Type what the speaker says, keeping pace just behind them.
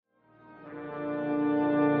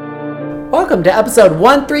Welcome to episode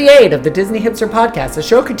 138 of the Disney Hipster Podcast, a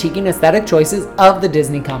show critiquing aesthetic choices of the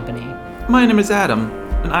Disney company. My name is Adam,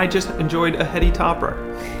 and I just enjoyed a heady topper.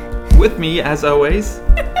 With me, as always,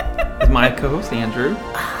 is my co-host Andrew,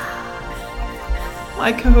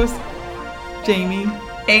 my co-host Jamie,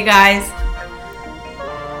 Hey guys.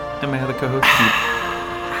 and my other co-host Pete.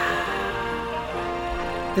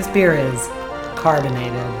 This beer is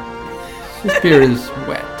carbonated. This beer is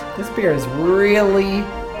wet. This beer is really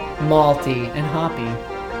malty and hoppy.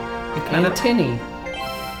 Kind And of tinny.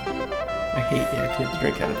 I hate the idea to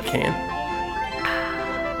drink out of the can.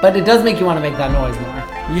 But it does make you want to make that noise more.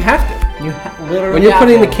 You have to. You literally When you're have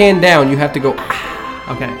putting to. the can down, you have to go.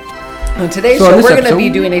 Okay. On today's So on show, this we're going to episode- be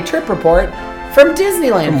doing a trip report from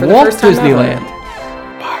Disneyland From for the Walt first time Disneyland. ever.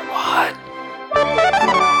 Part one.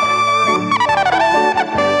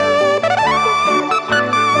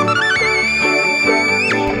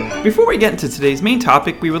 Before we get into today's main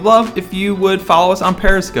topic, we would love if you would follow us on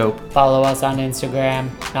Periscope. Follow us on Instagram,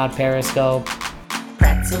 not Periscope.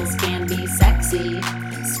 Pretzels can be sexy,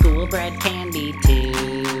 school bread can be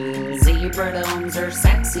too. Zebra domes are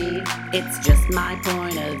sexy, it's just my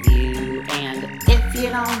point of view. And if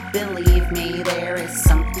you don't believe me, there is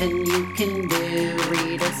something you can do.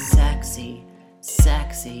 Read a sexy,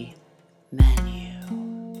 sexy menu.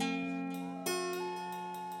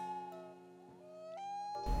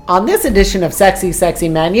 On this edition of Sexy Sexy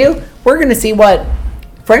Menu, we're going to see what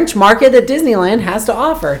French market at Disneyland has to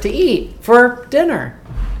offer to eat for dinner.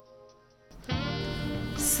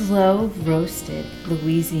 Slow roasted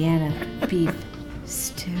Louisiana beef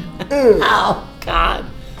stew. Oh, God.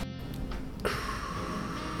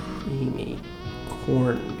 Creamy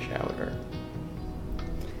corn chowder.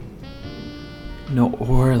 New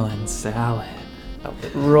Orleans salad.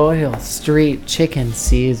 Royal Street Chicken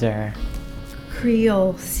Caesar.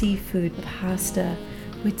 Creole seafood pasta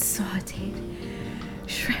with sauteed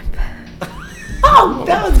shrimp. Oh,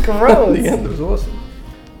 that was gross. The end was awesome.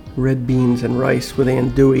 Red beans and rice with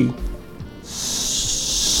andouille.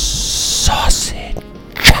 Sausage.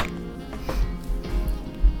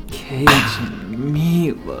 Cajun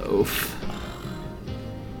meatloaf.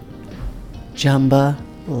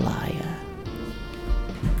 Jambalaya.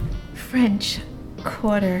 French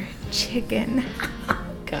quarter chicken.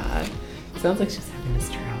 God. Sounds like she's having a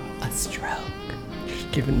stroke. A stroke. She's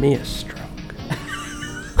giving me a stroke.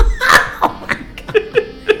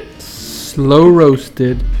 Slow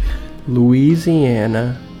roasted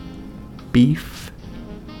Louisiana beef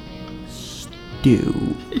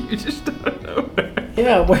stew. You just don't know.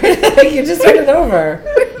 Yeah, where the heck you just turned it over?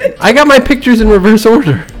 I got my pictures in reverse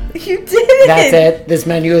order. You did it. That's it. This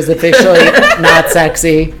menu is officially not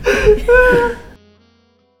sexy.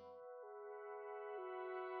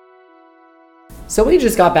 So we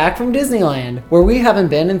just got back from Disneyland, where we haven't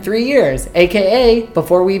been in 3 years, aka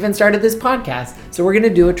before we even started this podcast. So we're going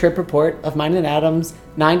to do a trip report of mine and Adam's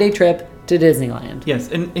 9-day trip to Disneyland. Yes,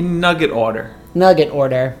 in nugget order, Nugget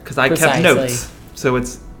order. because I precisely. kept notes, so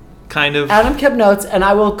it's kind of Adam kept notes, and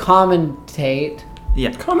I will commentate.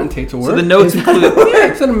 yeah. Commentate's a word. So the notes include.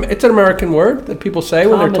 Yeah, it's an American word that people say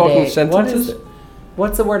when they're talking Accommodate. sentences.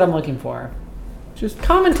 What's the word I'm looking for? Just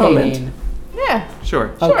Commentating. comment. Yeah.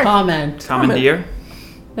 Sure. Oh, comment. Commandeer.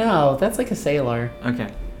 No, that's like a sailor.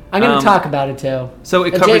 Okay. I'm going to talk about it too. So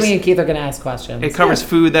it And covers. Jamie and Keith are going to ask questions. It covers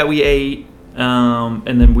food that we ate, and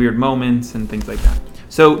then weird moments and things like that.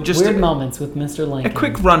 So just Weird moments with Mr. a Lincoln.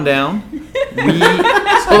 quick rundown. We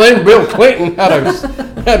So then Bill Clinton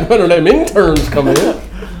had one of them interns come in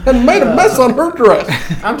and made a mess on her dress.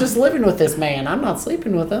 I'm just living with this man. I'm not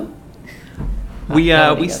sleeping with him.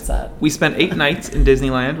 Nobody gets that. we spent 8 nights in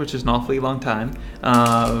Disneyland, which is an awfully long time.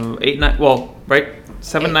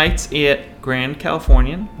 7 nights at Grand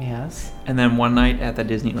Californian, Yes. and then 1 night at the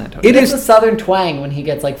Disneyland Hotel. It It's is- a southern twang when he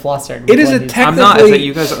gets like flustered. It is with a what he's- I'm not. technically-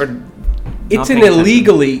 You guys are. It's not an paying attention.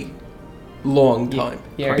 illegally long time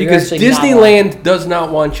you're because actually not Disneyland does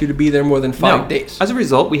not want you to be there more than 5 No. days. As a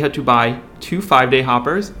result, we had to buy 2 5-day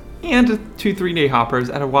hoppers and 2 3-day hoppers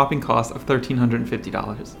at a whopping cost of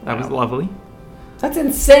 $1,350. That was lovely. That's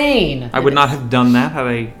insane. I would not have done that had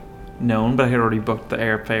I known, but I had already booked the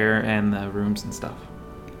airfare and the rooms and stuff.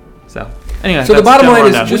 So, anyway. So the that's bottom general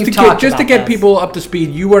line is rundown. just We've to talked get about this. people up to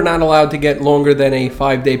speed, you are not allowed to get longer than a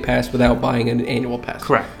 5-day pass without buying an annual pass.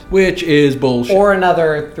 Correct. Which is bullshit. Or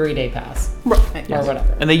another 3-day pass. Or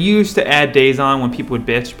whatever. And they used to add days on when people would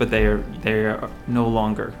bitch, but they are no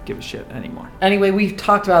longer give a shit anymore. Anyway, we've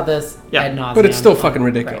talked about this Yeah, ad nauseam. but it's still fucking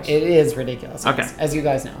ridiculous. Right. It is ridiculous. Okay. Yes. As you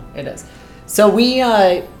guys know, it is. So we,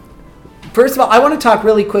 first of all, I want to talk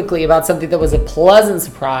really quickly about something that was a pleasant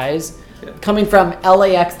surprise. Yeah. Coming from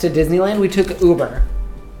LAX to Disneyland, we took Uber.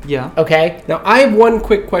 Yeah. Okay. Now, I have one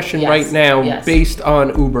quick question Yes, right now yes. based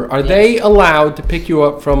on Uber. Are they allowed to pick you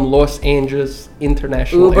up from Los Angeles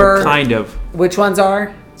International Uber- Airport? Kind of. Which ones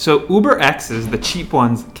are? So Uber X's, the cheap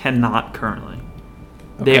ones, cannot currently.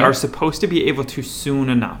 They Okay. are supposed to be able to soon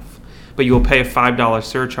enough, but you will pay a $5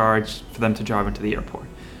 surcharge for them to drive into the airport.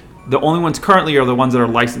 The only ones currently are the ones that are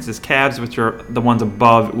licensed as cabs, which are the ones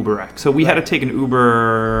above UberX. So we had to take an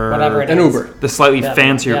Uber, Whatever it An is. Uber. the slightly Yeah,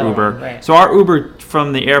 fancier yeah, Uber. right. So our Uber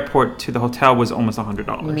from the airport to the hotel was almost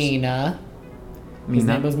 $100. Mina. His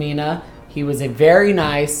Mina. name was Mina. He was a very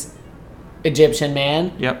nice Egyptian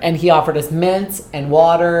man. Yep. And he offered us mints and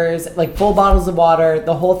waters, like full bottles of water,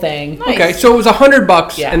 the whole thing. Okay, so it was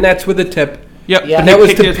 $100, Yeah. and that's with a tip. Yep. Yeah. And that was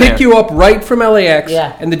Kick to you pick there. you up right from LAX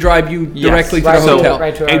Yeah. and to drive you Yes. directly to Right the to- hotel.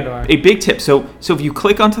 right to our door. A big tip. So if you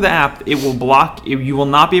click onto the app, it will block. You will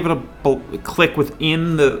not be able to click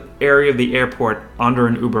within the area of the airport under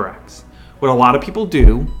an UberX. What a lot of people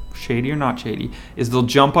do, shady or not shady, is they'll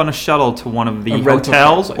jump on a shuttle to one of the A rental car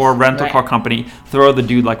hotels place. or a rental Right. car company, throw the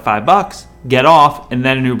dude like $5, get off, and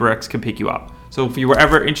then an UberX can pick you up. So if you were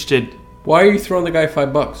ever interested, Why are you throwing the guy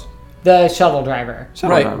 $5? The shuttle driver.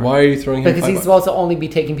 shuttle Right. driver. Why are you throwing him Because $5? he's supposed to only be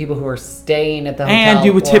taking people who are staying at the hotel. And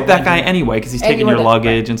you would tip or that guy renting. anyway because he's And taking you your would-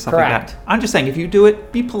 luggage right. and stuff like Correct. that. I'm just saying, if you do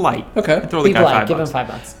it, be polite. Okay. And throw the People guy like, $5. give him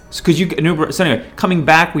 $5. Because you get an Uber. So anyway, coming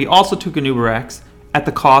back, we also took an UberX at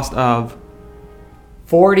the cost of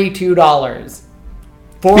 $42.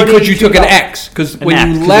 Because you took an X. Because when X,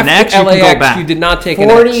 you 'cause left an X, you can go LAX, back. you did not take an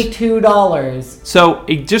X. $42. so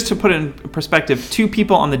just to put it in perspective, 2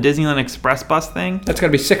 people on the Disneyland Express bus thing, That's got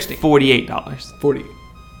to be 60. $48. 40.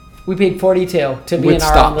 We paid 42 to be With in our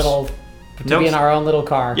stops. own little Nope. be in our own little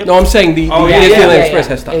car. Yep. No, I'm saying the Oh, Disneyland yeah, Express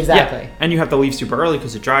has stuff. Exactly. Yeah, and you have to leave super early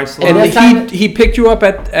because it drives slow. And this time- he picked you up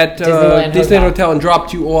at Disneyland Disneyland Hotel. Hotel and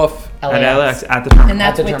dropped you off. at LAX. LAX at the terminal. And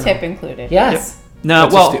that's At the with terminal. tip included. Yes. No,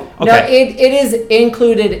 That's a well, steal. No, okay. it is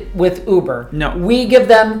included with Uber. No. We give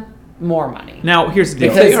them more money. Now here's the deal.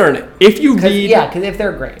 If they earn it. If you Because read, if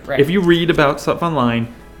they're great, right? if you read about stuff online,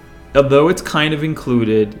 although it's kind of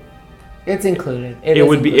included, it's included. it is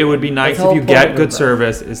would be included. nice That's the if whole you point get of good Uber.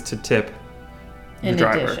 service is to tip In the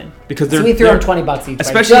driver addition. because So they're we threw they're- them $20 each,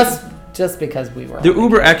 especially- right? just because we were. The on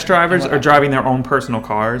Uber vacation. X drivers Whatever. are driving their own personal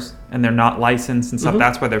cars and they're not licensed and Mm-hmm. stuff.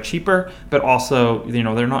 That's why they're cheaper, but also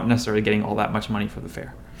they're not necessarily getting all that much money for the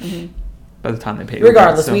fare by the time they pay. Uber,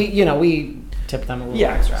 Regardless, so- we tip them a little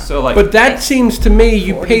extra. So like, But that seems to me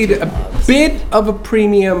you paid a $42. bit of a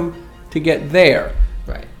premium to get there.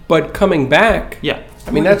 right. But coming back, yeah.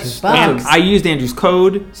 I mean, that's $42. And I used Andrew's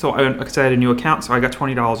code, so because I had a new account, so I got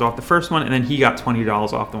 $20 off the first one, and then he got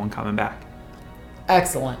 $20 off the one coming back.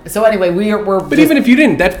 Excellent. So anyway, we're. But even if you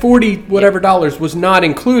didn't, that 40 whatever dollars was not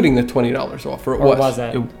including the $20 off, or it or was. was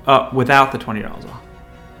it? Without the $20 off.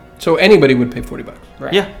 So anybody would pay $40.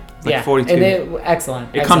 Right. Yeah, it's like 42. And excellent.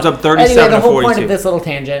 It comes excellent. up 37 Anyway, the to whole point 42. of this little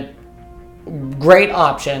tangent, great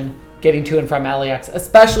option getting to and from LAX,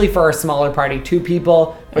 especially for a smaller party, 2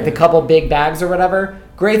 people with a couple big bags or whatever.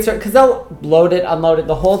 Great, because they'll load it, unload it,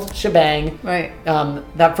 the whole shebang. Right.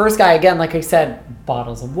 That first guy, again, like I said,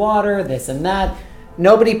 bottles of water, this and that.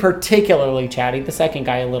 Nobody particularly chatty. The second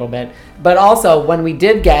guy a little bit, but also when we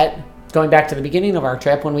did get, going back to the beginning of our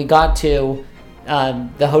trip, when we got to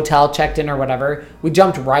the hotel, checked in or whatever, we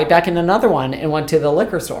jumped right back in another one and went to the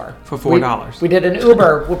liquor store For $4. We did an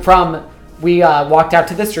Uber from. We walked out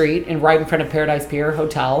to the street and right in front of Paradise Pier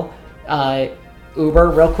Hotel. Uber,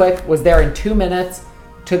 real quick, was there in 2 minutes.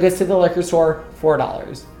 Took us to the liquor store,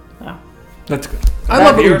 $4. That's good. I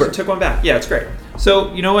love Here's- Uber. Took one back. Yeah, it's great.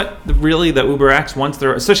 So you know what? Really, the Uber X,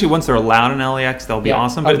 especially once they're allowed in LAX, they'll be Yeah,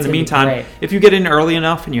 awesome. oh, But in it's the gonna be meantime, great. if you get in early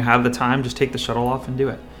enough and you have the time, just take the shuttle off and do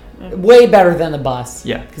it. Way better than the bus.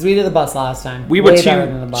 Yeah. Because we did the bus last time. We were Way better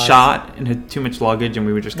than the too bus. shot and had too much luggage, and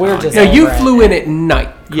we were just. We were gone. just- Now, you over it. flew in at night,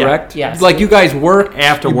 Yeah. correct? Yes. Like you guys worked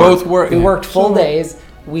After you work. both worked. We worked full So- days.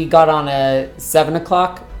 We got on a 7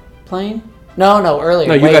 o'clock plane. No, earlier.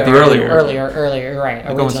 No, you way got the earlier. Earlier. Right.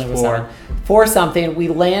 think it was Originally 4. 7. 4 something. We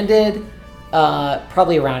landed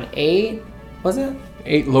probably around 8. Was it?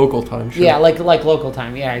 8 local time, sure. Yeah, like local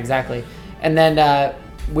time. Yeah, exactly. And then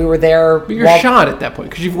we were there. But you're shot at that point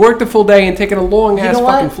because you've worked a full day and taken a long ass know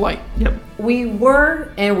fucking what? flight. Yep. We were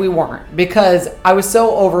and we weren't because I was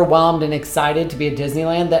so overwhelmed and excited to be at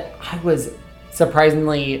Disneyland that I was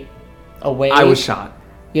surprisingly awake. I was shot.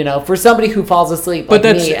 You know, for somebody who falls asleep But like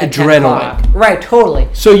that's me at 10 adrenaline. o'clock. Right, totally.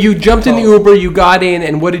 So you jumped in the Oh. Uber, you got in,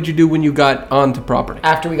 and what did you do when you got onto property?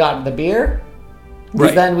 After we got the beer,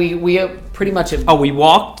 Right. then we pretty much Oh, we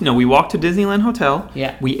walked to Disneyland Hotel.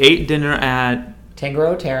 Yeah. We ate dinner at,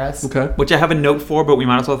 Tangaroa Terrace. Okay. which I have a note for, but we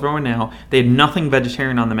might as well throw in now. They had nothing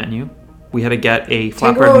vegetarian on the menu. we had to get a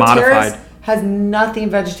flatbread Tangaroa Terrace modified. has nothing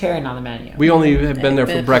vegetarian on the menu. We only have been there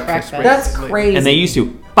for Been for breakfast. breakfast. That's recently. crazy. And they used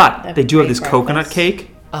to. But That'd they be do have great this coconut breakfast.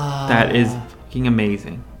 cake that is fucking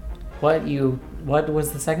amazing. What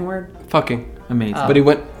was the second word? Fucking. Amazing. Oh. But he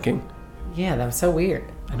went king. Yeah, that was so weird.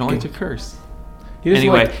 I don't like to curse. He doesn't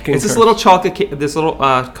Anyway, like king it's this curse. little chocolate cake, this little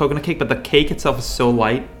coconut cake, but the cake itself is so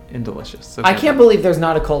light and delicious. So I good. can't believe there's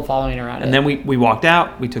not a cult following around it. And then we walked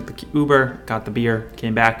out, we took the Uber, got the beer,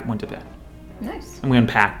 came back, went to bed. Nice. And we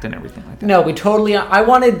unpacked and everything like that. No, we totally. I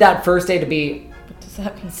wanted that first day to be. What does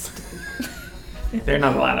that mean? They're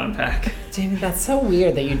not allowed to unpack. Jamie, that's so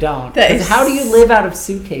weird that you don't. That 'Cause is- how do you live out of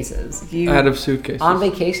suitcases? You Out of suitcases. On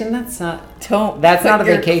vacation? That's not. don't. That's put not a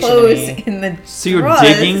your vacation to clothes me. in the So you're drawers.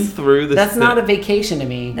 digging through this. That's not a vacation to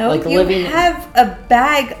me. No, like you living. have a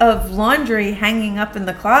bag of laundry hanging up in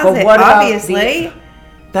the closet. what about obviously,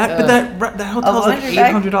 that hotel's like laundry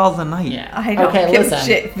bag? $800 a night. Yeah. I don't Okay, give listen. a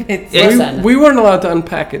shit if it's Yeah, Listen. We weren't allowed to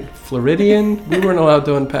unpack at Floridian. We weren't allowed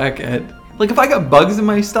to unpack at. Like if I got bugs in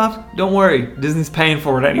my stuff, don't worry, Disney's paying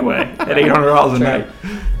for it anyway at $800 a True. night.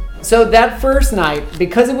 So that first night,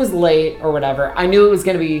 because it was late or whatever, I knew it was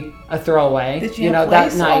going to be a throwaway. Did you have that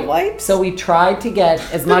Lysol night. wipes? So we tried to get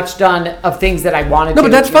as much done of things that I wanted No, to.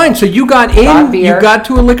 but that's fine. So you got in, Got beer. you got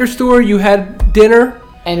to a liquor store, you had dinner.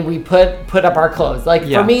 And we put up our clothes. Like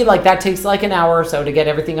Yeah. for me, like that takes like an hour or so to get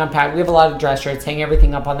everything unpacked. We have a lot of dress shirts, hang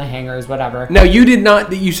everything up on the hangers, whatever. Now you did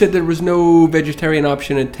not. You said there was no vegetarian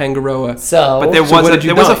option at Tangaroa. So But there So was what a, did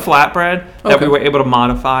you there was a buy? flatbread that Okay. we were able to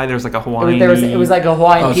modify. There was like a Hawaiian. it was like a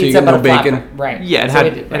Hawaiian Oh, so you pizza, got but no a flatbread. bacon? Right. Yeah, it So had, we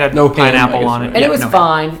did- it had No ham, I pineapple guess, on it. right? and Yeah, it was no ham.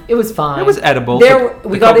 fine. It was fine. It was edible. There, The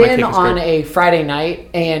we got coconut in cake was on good. a Friday night,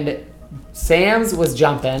 and Sam's was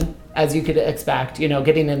jumping, as you could expect. You know,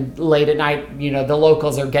 getting in late at night. You know, the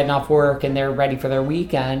locals are getting off work and they're ready for their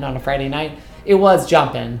weekend on a Friday night. It was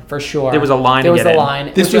jumping for sure. There was a line There to was get a in. line.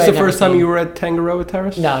 It This what was the I'd never first time seen. you were at Tangaroa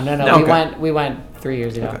Terrace? No. Okay. We went 3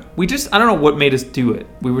 years ago. We just, I don't know what made us do it.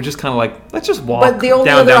 We were just kind of like, let's just walk. But the only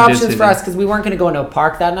down, other down options Disney. for us, because we weren't going to go into a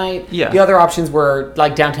park that night. Yeah. The other options were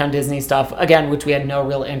like downtown Disney stuff again, which we had no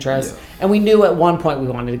real interest. And we knew at one point we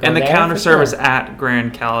wanted to go. And the there counter for service sure. at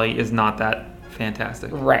Grand Cali is not that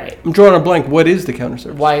fantastic. Right. I'm drawing a blank. What is the counter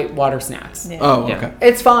service? White water snacks. Yeah. Oh, Yeah. okay.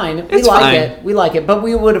 It's fine. It's we like fine. it. We like it. But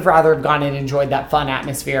we would have rather have gone and enjoyed that fun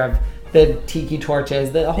atmosphere of the tiki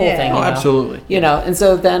torches, the whole Yeah. thing. Oh, you know? absolutely. You know, and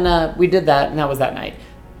so then we did that, and that was that night.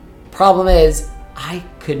 Problem is, I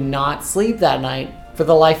could not sleep that night for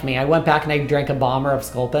the life of me. I went back and I drank a bomber of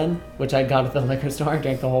Sculpin, which I got at the liquor store. I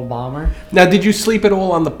drank the whole bomber. Now, did you sleep at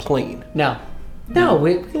all on the plane? No.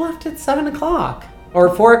 We left at 7 o'clock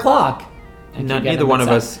or 4 o'clock. I keep getting Neither one of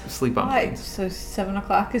mixed up. us sleep on Why? planes. So 7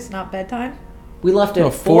 o'clock is not bedtime? We left at No,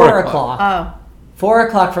 4 4 o'clock. Oh. 4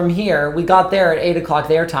 o'clock from here. We got there at 8 o'clock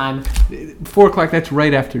their time. 4 o'clock. That's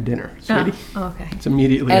right after dinner, sweetie. Oh, okay. It's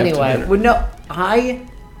immediately after Anyway, dinner. well, no, I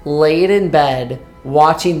laid in bed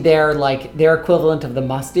watching their equivalent of the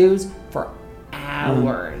must-dos for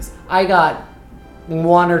hours. I got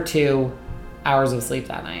 1 or 2 hours of sleep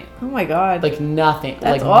that night. Oh my god. Like nothing.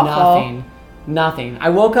 That's like awful. Nothing. I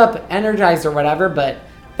woke up energized or whatever, but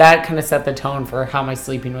that kind of set the tone for how my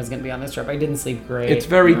sleeping was going to be on this trip. I didn't sleep great. It's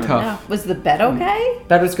very no. tough. Was the bed okay?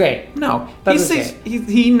 That was great. No, That he was says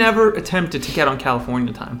he never attempted to get on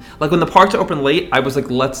California time. Like when the parks are open late, I was like,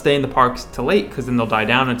 let's stay in the parks till late because then they'll die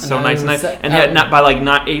down. And it's so And nice then and nice. so- And yet, not by like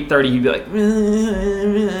not 8:30, he'd be like,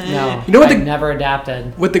 No, You know what I the- never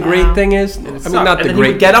adapted. What the great thing is, I mean, not and the then he would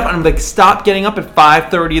great. get up and I'm like, stop getting up at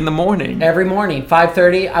 5:30 in the morning. Every morning,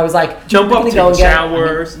 5:30, I was like, Jump I'm up, gonna take go and get-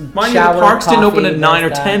 showers. Mind you, the shower, parks didn't open coffee, at 9 or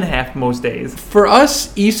this, that. 10 half most days. For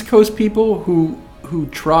us East Coast people who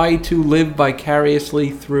try to live vicariously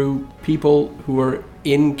through people who are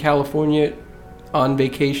in California on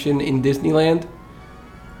vacation in Disneyland,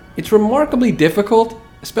 it's remarkably difficult,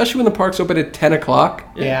 especially when the parks open at 10 o'clock.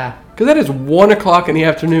 Yeah, Because that is 1 o'clock in the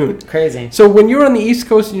afternoon. crazy. So when you're on the East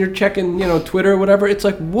Coast and you're checking, Twitter or whatever, it's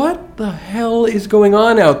like, what the hell is going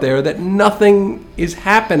on out there that nothing is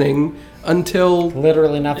happening until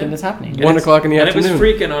Literally nothing is happening. 1 o'clock in the and afternoon? it was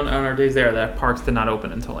freaking on our days there that parks did not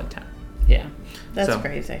open until like 10. Yeah. That's So-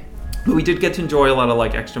 crazy. But we did get to enjoy a lot of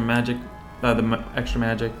like extra magic, extra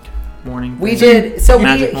magic morning. We things. did. So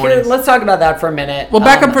Magic here, mornings. let's talk about that for a minute. Well,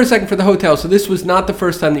 back up for a second for the hotel. So this was not the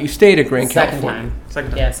first time that you stayed at Grand second California. time. Second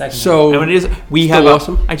time. Yeah, second. So And it is, we Still have.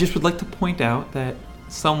 awesome. I just would like to point out that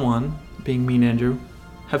someone, being me and Andrew,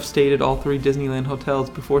 have stayed at all 3 Disneyland hotels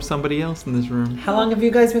before somebody else in this room. How long have you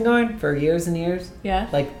guys been going? For years and years? Yeah.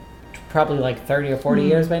 Like probably like 30 or 40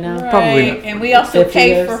 years by now. Probably Right, and we also 50 pay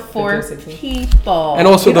years, for 50 or 4 60. people. And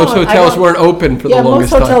also, You know those what, I hotels don't- weren't open for Yeah, the most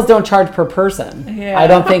longest hotels time. don't charge per person. Yeah. I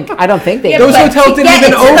don't think they. Yeah, Those but hotels to didn't get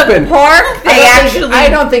even into open. The park, they actually I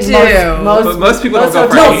don't think do. Most people don't go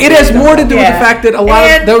for No, it. it has more to do with Yeah. the fact that a lot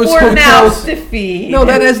and of those for hotels. mouths to feed. No,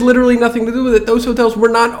 that has literally nothing to do with it. Those hotels were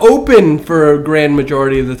not open for a grand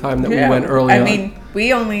majority of the time that we went early on. I mean,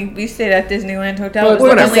 we stayed at Disneyland Hotel. But It was the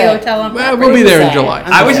whatever. only hotel on Well, property. we'll be there in Saying. July.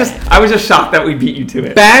 I'm I was saying. just shocked that we beat you to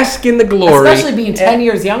it. Bask in the glory. Especially being 10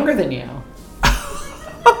 years younger than you.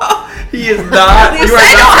 He is not. At least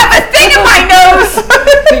I don't have a thing in my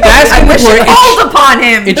nose. Bask I in the wish glory. it called upon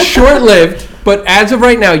him. It's short-lived, but as of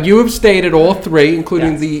right now, you have stayed at all three,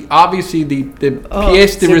 including Yes. the obviously the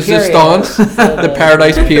pièce de Superior. résistance, So the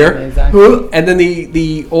Paradise Pier, Exactly. and then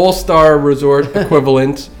the all-star resort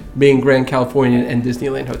equivalent being Grand Californian and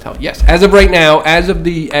Disneyland Hotel. Yes, as of right now, as of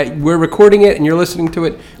we're recording it and you're listening to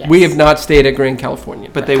it, Yes. we have not stayed at Grand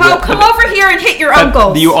Californian. But they Come, will. come over here and hit your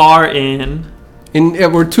uncles. You are in.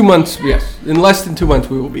 We're 2 months. Yes, in less than 2 months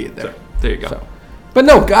we will be there. There you go. So, but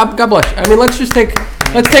no, God bless you. I mean, let's take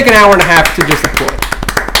an hour and a half to just applaud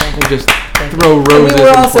and just throw And roses. we were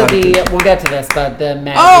and also flowers. we'll get to this, but the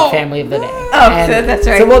Magic Oh! family of the day. Oh, And so that's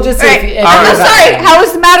right. So we'll just see Right. if Oh, you're sorry. back. How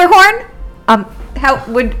was the Matterhorn?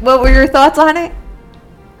 What were your thoughts on it?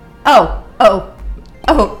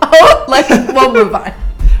 We'll move on.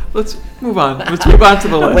 Let's move on. Let's move on to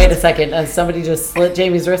the list. Wait a second. Somebody just slit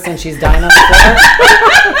Jamie's wrist and she's dying on the floor.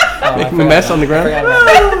 Oh, I Making a forgot mess about on the that. ground? I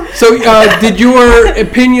forgot about that. So, did your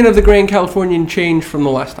opinion of the Grand Californian change from the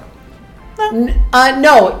last time?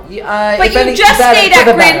 No. But if you any- just better- stayed for at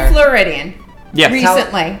the Grand better. Floridian Yes.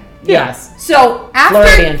 recently. Yes. So after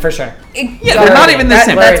Floridian for sure. Yeah, they're not even the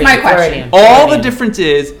same. That's my question. All the difference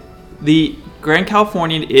is the Grand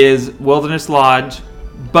Californian is Wilderness Lodge,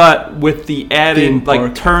 but with the Theme added park.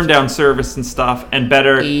 like turn down service and stuff and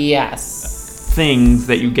better Yes. things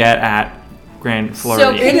that you get at Grand So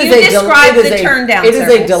Floridian. can It you is a del- describe it is the a- turn down it is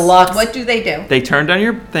a service? deluxe- What do they do? They turn down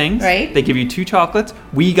your things. Right. They give you 2 chocolates.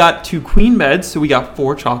 We got 2 queen beds, so we got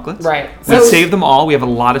 4 chocolates. Right. We So- saved them all. We have a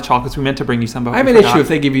lot of chocolates. We meant to bring you some, but I have we an forgot. issue if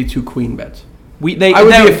they give you 2 queen beds. I I would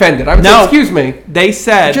be offended. I would say, excuse me. They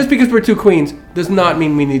said. Just because we're 2 queens does not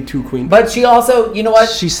mean we need 2 queens. But she also, you know what?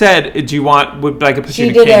 She said, "Do you want? Would I could put She you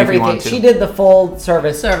in a did king if you everything. want to?" She did the full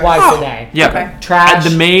service twice Oh. a day. Yeah. Okay. Trash. And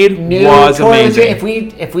the maid new was toiletry.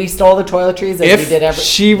 amazing. If we stole the toiletries, as we If did every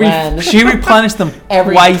She when- she replenished them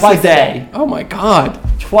Every- twice a day. Oh my God!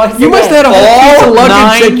 twice. You a must day. have had a whole piece of All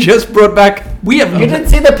luggage 9 that just brought back. We have You didn't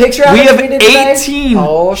see the picture I we have tweeted today? 18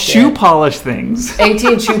 Oh, shoe shit. polish things.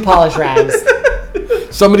 18 shoe polish rags.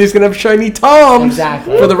 Somebody's gonna have shiny toms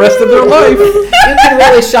Exactly. for the rest of their life. You can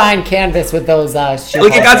really shine canvas with those shoe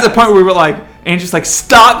Like it got to the polish point where we were like, Andrew's like,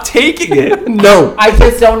 "Stop taking it." No. I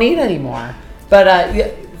just don't need anymore. But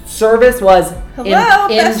service was Hello,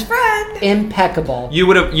 best friend. impeccable. You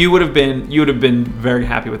would have been very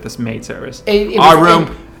happy with this maid service. It Our was-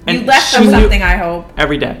 room. You and left she them knew- something, I hope.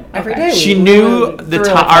 every day. Every Okay. day. She We knew were the thrilled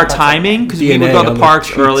our about that. timing because we would DNA go to on the the parks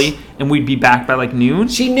sheets. early and we'd be back by like noon.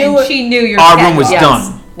 She knew And she knew your Our room schedule. was yes. done.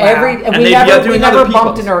 Wow. And We they'd be never, doing we never other bumped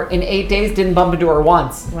people's. into her in 8 days. Didn't bump into her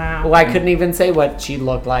once. Wow. Well, I couldn't even say what she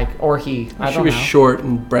looked like or he. I She don't was know. short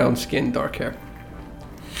and brown skin, dark hair.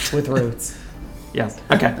 With roots. Yes.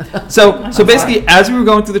 Okay. So basically, as we were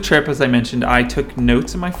going through the trip, as I mentioned, I took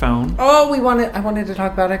notes on my phone. Oh, I wanted to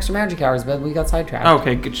talk about extra magic hours, but we got sidetracked. Oh,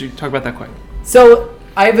 okay. Could you talk about that quick? So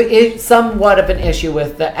I have somewhat of an issue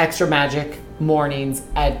with the extra magic mornings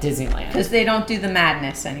at Disneyland. Because they don't do the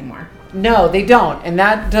madness anymore. No, they don't, and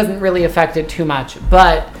that doesn't really affect it too much.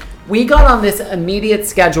 But we got on this immediate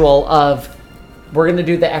schedule of we're going to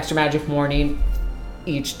do the extra magic morning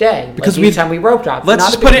each day Because like each time we rope drop. Let's Not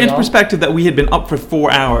a just big put it into deal. perspective that we had been up for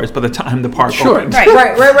 4 hours by the time the park Sure. opened. Right.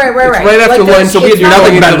 Right. Right after Like, lunch, so we it's had not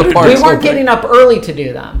nothing like into the we parks. We weren't open. getting up early to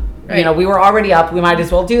do them. You Right. know, we were already up. We might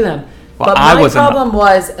as well do them. Well, but I my wasn't up. problem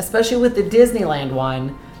was, especially with the Disneyland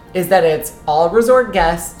one, is that it's all resort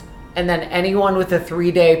guests, and then anyone with a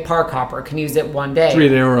 3-day park hopper can use it one day.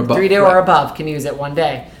 3-day or above, 3-day right. or above can use it one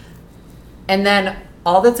day. And then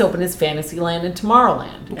all that's open is Fantasyland and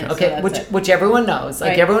Tomorrowland. Okay, so Okay, that's which it. which everyone knows.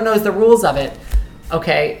 Like Right. everyone knows the rules of it.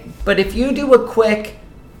 Okay, but if you do a quick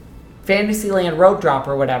Fantasyland rope drop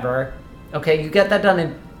or whatever, okay, you get that done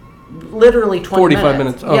in literally 20 45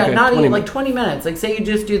 minutes. minutes. Yeah, Okay, not 20 even like 20 minutes. Like say you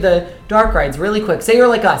just do the dark rides really quick. Say you're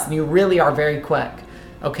like us and you really are very quick.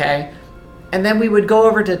 Okay? And then we would go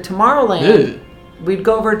over to Tomorrowland. Ew. We'd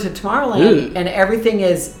go over to Tomorrowland Ew. and everything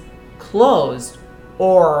is closed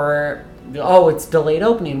or it's delayed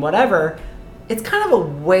opening, whatever. It's kind of a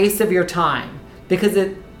waste of your time because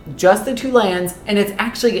just the two lands, and it's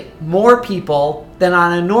actually more people than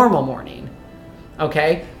on a normal morning.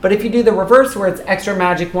 Okay? But if you do the reverse where it's Extra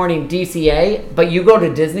Magic Morning DCA, but you go to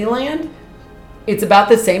Disneyland, it's about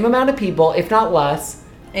the same amount of people, if not less,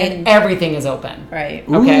 and everything is open. Right.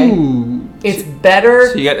 Okay? Ooh. It's better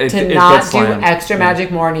So you get- to it not gets do slammed. Extra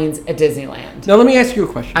Magic Mornings at Disneyland. Now let me ask you a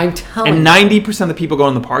question. I'm telling And you. 90% of the people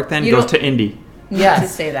going to the park then You goes don't- to Indy. To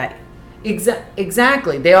Yes. say that.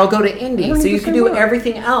 Exactly. They all go to Indy, so you can do 100%.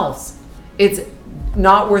 everything else. It's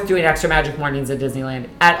not worth doing Extra Magic Mornings at Disneyland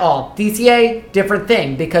at all. DCA, different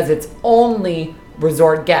thing, because it's only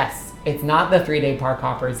resort guests. It's not the 3-day park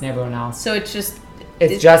hoppers and everyone else. So it's just.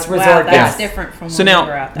 It's just resort Wow, that's guests. different from So when we were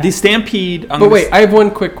now, out there. the Stampede... I'm But gonna wait, I have one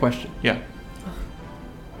quick question. Yeah.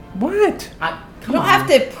 What? You don't have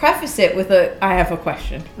to preface it with a. I have a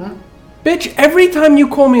question. Bitch, every time you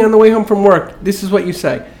call me on the way home from work, this is what you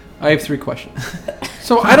say. I have 3 questions.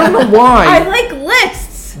 So I don't know I why. like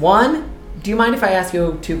lists. 1, do you mind if I ask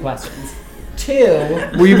you 2 questions? 2,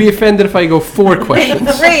 Will you be offended if I go 4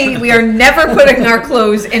 questions? 3, we are never putting our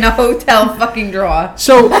clothes in a hotel fucking drawer.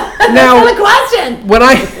 So the now, question! when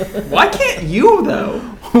I... Why can't you, though?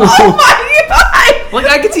 Oh my god! Like,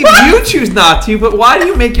 I could see if you choose not to, but why do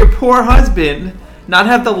you make your poor husband not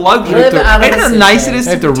have the luxury Live out of You know the how nice it city. is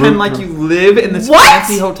I to have to pretend root like for- you live in this What?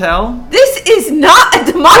 fancy hotel? This is not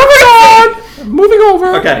a democracy! Moving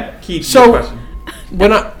over. Okay, Keith, So- your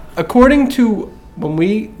question. According to when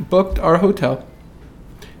we booked our hotel,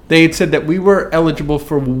 they had said that we were eligible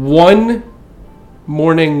for 1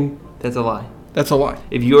 morning. That's a lie. That's a lie.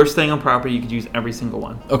 If you're staying on property, you could use every single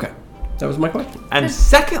one. Okay. That was my question. And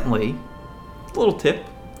secondly, little tip,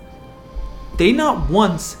 they not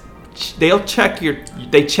once, they'll check your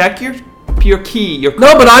key, your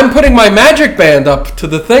No, but I'm putting my magic band up to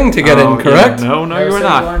the thing to get Oh, in, correct? yeah. No, No, you so are you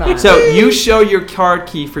not. are not. So you show your card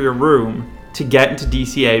key for your room to get into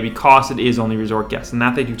DCA because it is only resort guests, and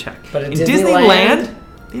that they do check. But at in Disneyland- Disneyland,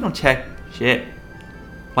 they don't check shit.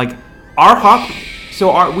 Like our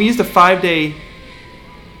we used a 5-day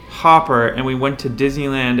hopper, and we went to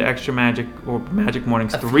Disneyland Extra Magic or Magic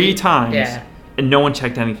Mornings 3 times, yeah. and no one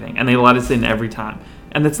checked anything, and they let us in every time.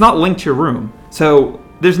 And it's not linked to your room, so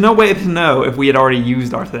there's no way to know if we had already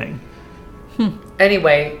used our thing.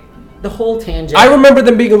 Anyway, the whole tangent. I remember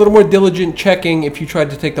them being a little more diligent checking if you tried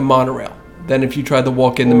to take the monorail than if you tried to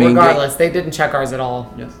walk in the main gate. Regardless, they didn't check ours at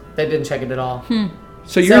all. Yes. They didn't check it at all.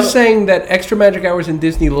 So you're So- saying that extra magic hours in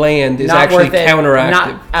Disneyland is Not actually worth it. counteractive?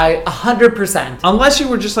 Not 100%. Unless you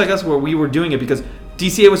were just like us, where we were doing it because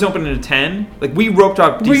DCA was open at 10. Like we roped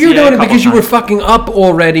up DCA. Well, you're doing a it couple because you were times. fucking up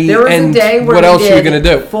already, There was and a day where what we else are you did going to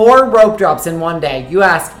do? 4 rope drops in one day. You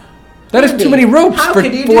asked. That is Andy, too many ropes how for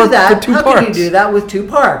could you four- do that? for 2 how parks. could you do that with 2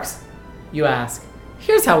 parks? You ask.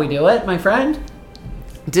 Here's how we do it, my friend.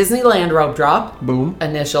 Disneyland rope drop. Boom.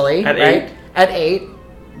 Initially, At right? 8? At 8.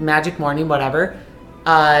 Magic Morning, whatever.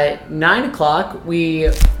 9 o'clock,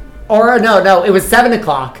 no, it was 7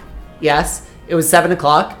 o'clock. Yes, it was 7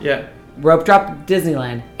 o'clock. Yeah. Rope drop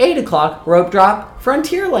Disneyland. 8 o'clock, rope drop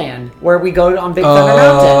Frontierland, where we go on Big Thunder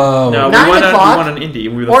Mountain. No, we 9 went o'clock, on an Indy.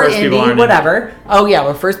 We were the or first people on Indy, an whatever. Oh yeah,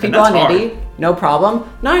 we're first people that's on hard. Indy. No problem.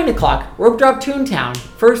 9 o'clock, rope drop Toontown.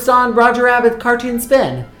 First on Roger Rabbit Cartoon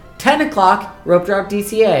Spin. 10 o'clock, rope drop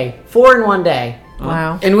DCA. 4 in one day.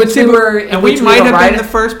 Wow. In which See, we but- were. In And which we might were have right been the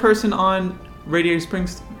first person on Radiator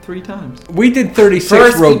Springs 3 times. We did 36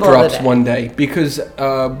 First rope people of the drops day. one day because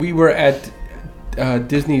we were at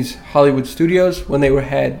Disney's Hollywood Studios when they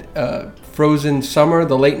had Frozen Summer,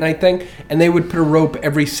 the late night thing, and they would put a rope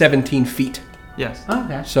every 17 feet. Yes.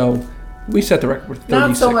 Okay. So we set the record with 36.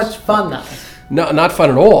 Not so much fun though. No, not fun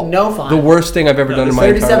at all. No fun. The worst thing I've ever done in my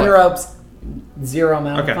entire 37 life. ropes, 0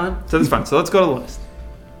 amount Okay. of fun. So that's fine. So let's go to the list.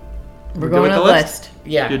 We're good going with on the the list? list.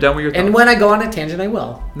 Yeah. You're done with your And thoughts? when I go on a tangent, I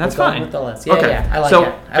will. That's We'll go fine. with the list. Yeah, okay. yeah. I like so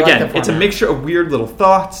it. I again, like the it's a format. mixture of weird little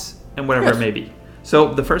thoughts and whatever it may be.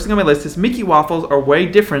 So the first thing on my list is Mickey waffles are way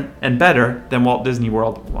different and better than Walt Disney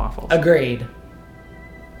World waffles. Agreed.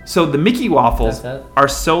 So the Mickey waffles That's it. are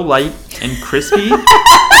so light and crispy.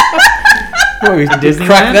 Oh, you Disneyland?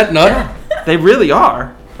 crack that nut? They really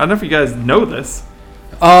are. I don't know if you guys know this.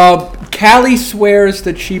 Callie swears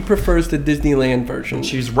that she prefers the Disneyland version.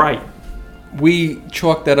 She's right. We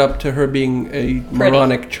chalked that up to her being a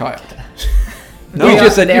moronic child. No. We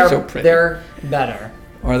just said they're, you're so pretty. They're better.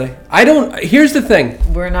 Are they? I don't. Here's the thing.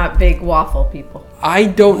 We're not big waffle people. I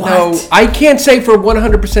don't know. I can't say for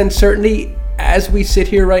 100% certainty as we sit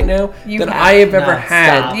here right now You that have. I have ever No,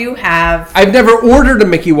 had. stop. You have. I've never ordered a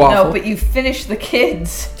Mickey waffle. No, but you finished the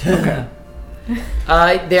kids. They're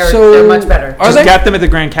much better. Are Just they? got them at the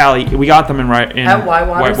Grand Cali. We got them in At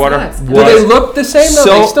Whitewater Snacks. Do they look the same? No,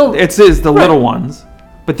 So they still. it is the little ones,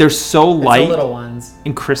 but they're so It's light the little ones.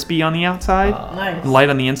 and crispy on the outside, Nice. and light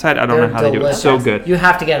on the inside. I don't know how they do it. It's so good. You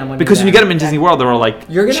have to get them Because when you get them in Disney World, they're all like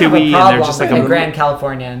you're gonna have a chewy and problem they're just like in a Grand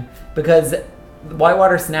Californian because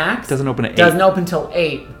Whitewater Snacks doesn't open at 8. doesn't open till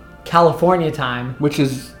 8 California time, Which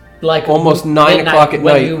is like almost 9 midnight o'clock at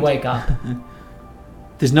when night. you wake up.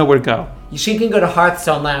 There's nowhere to go. She can go to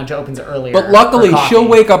Hearthstone Lounge. It opens earlier. But for luckily, coffee. she'll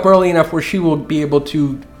wake up early enough where she will be able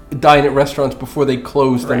to dine at restaurants before they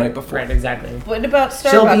close the night before. Right, exactly. What about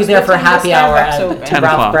Starbucks? She'll be there What for time does happy hour Starbucks at open? 10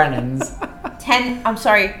 Ralph o'clock. Brennan's. 10. I'm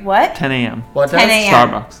sorry. What? 10 a.m. What 10 does? a.m.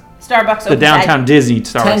 Starbucks. Starbucks The opens downtown at Disney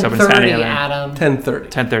Starbucks opens 10 10:30, a.m. Adam. 10:30.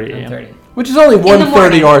 10:30 a.m. 10:30. Which is only the 1:30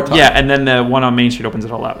 morning. our time. Yeah, and then the one on Main Street opens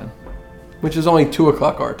at 11. Which is only 2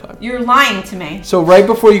 o'clock our time. You're lying to me. So right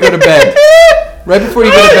before you go to bed, you go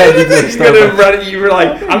to Starbucks. You were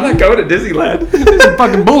like, I'm not going to Disneyland. This is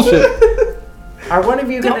fucking bullshit. Are one of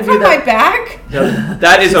you going Don't to do put my that? back.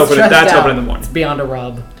 That is open. Stressed That's out. open in the morning. It's beyond a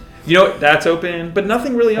rub. You know what? That's open, but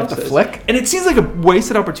nothing really else Have to is. flick? And it seems like a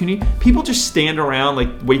wasted opportunity. People just stand around, like,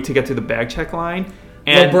 wait to get to the bag check line.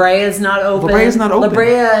 La And Brea is not open. La Brea is not open. La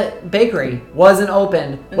Brea Bakery wasn't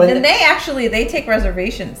open. When Then they take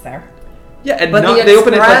reservations there. yeah, and but the they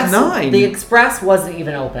open at like Express- 9. The Express wasn't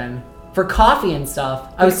even open. For coffee and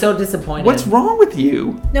stuff. I was so disappointed. What's wrong with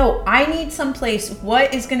you? No, I need someplace.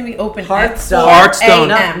 What is going to be open Hearthstone. at 4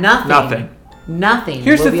 Hearthstone. a.m.? Nothing. Nothing. Nothing.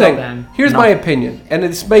 Here's will the be thing. Open. Here's my opinion, and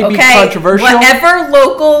this may be Okay, controversial. whatever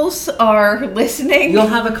locals are listening. You'll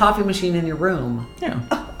have a coffee machine in your room. Yeah.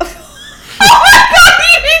 Oh my god,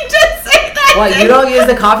 you didn't just say that! What, you don't use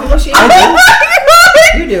the coffee machine? Oh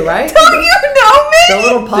my god! You do, right? Don't you know me? The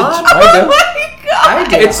little pod? I Oh do. my god! I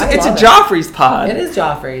do. It's I a love it. Joffrey's pod. It is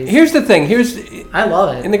Joffrey's. Here's the thing. I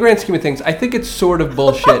love it. In the grand scheme of things, I think it's sort of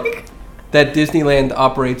bullshit that Disneyland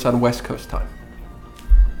operates on West Coast time.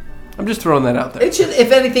 I'm just throwing that out there. It should,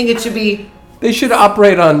 if anything, it should be They should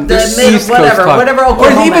operate on the East mid, Coast whatever, time. whatever or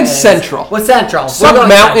Oklahoma even is. Central. What's Central? Suck We're going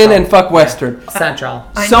Mountain Central. and fuck Western. Central.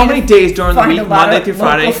 I So need many to days during the find a week, lot Monday of through local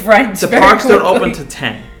Friday, friends the very parks don't quickly. open to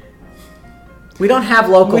 10. We don't have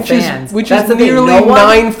local Which is- fans. which That's is the thing. nearly No one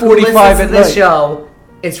who 9:45 listens to at this night. show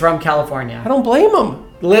is from California. I don't blame them.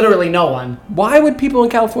 Literally no one. Why would people in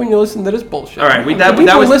California listen to this bullshit? All right, that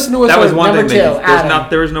People was listen to us that was on one number thing. two, Adam.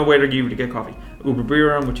 There was no way to you to get coffee. Uber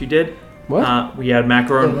Brewer on what you did. What? We had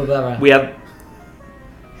macaroni. Uber Brewer. We had.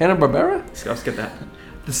 Hanna-Barbera? Let's get that.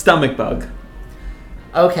 The stomach bug.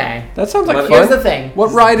 Okay. That sounds like fun. Here's the thing.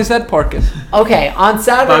 What ride is that parking? Okay, on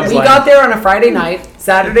Saturday Bugs we Life. got there on a Friday night.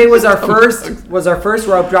 Saturday was our first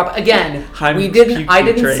rope drop. Again, I'm we didn't. cute, I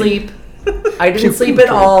cute didn't trade. sleep. I didn't Cute, sleep cute at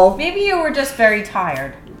trade. all. Maybe you were just very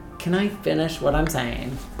tired. Can I finish what I'm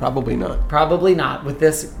saying? Probably not. Probably not with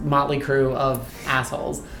this motley crew of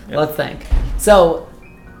assholes. Let's think. So,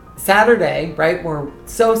 Saturday, right? We're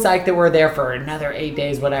so psyched that we're there for another 8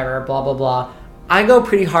 days, whatever, blah, blah, blah. I go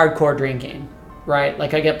pretty hardcore drinking, right?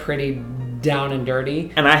 Like, I get pretty down and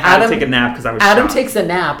dirty. And I had to take a nap because I was Adam shot. takes a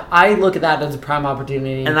nap. I look at that as a prime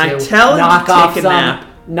opportunity And to I tell him to knock off take a nap.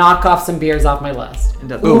 knock off some beers off my list. And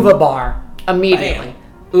does- Uva Bar immediately.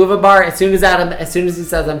 Uva Bar. As soon as he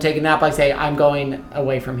says I'm taking a nap, I say I'm going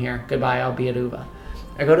away from here. Goodbye. I'll be at Uva.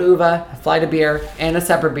 I go to Uva, I fly to beer and a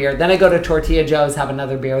separate beer. Then I go to Tortilla Joe's, have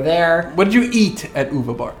another beer there. What did you eat at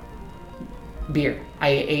Uva Bar? Beer. I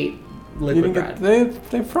ate You liquid didn't bread. get,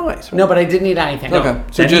 they have fries. Right? No, but I didn't eat anything. Okay,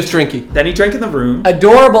 so Then just he- drinky. Then he drank in the room.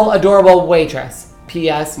 Adorable waitress.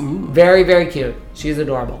 P.S. Very, very cute. She's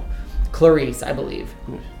adorable. Clarice, I believe.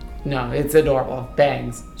 No, it's adorable.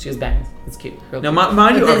 Bangs. She has bangs. It's cute. Real Now, cute.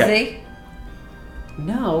 mind you, With a okay. Z?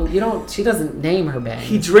 No, you don't. She doesn't name her bangs.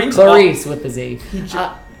 He drinks Clarice with the Z.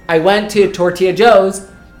 I went to Tortilla Joe's,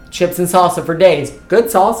 chips and salsa for days. Good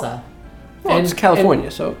salsa. Well, it's California,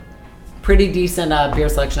 so Pretty decent beer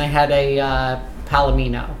selection. I had a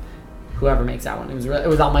Palomino. Whoever makes that one. It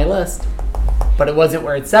was on my list, but it wasn't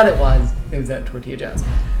where it said it was. It was at Tortilla Joe's.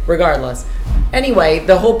 Regardless. Anyway,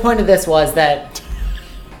 the whole point of this was that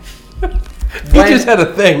he just had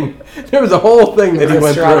a thing. There was a whole thing that he That's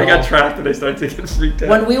went right. through. I got trapped and I started to get freaked out.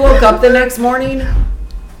 when we woke up the next morning,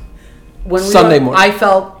 Sunday morning. I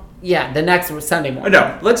felt the next was Sunday morning.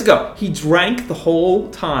 No, let's go. He drank the whole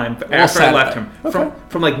time after I left him. Okay.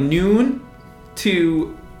 From like noon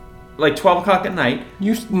to like 12 o'clock at night.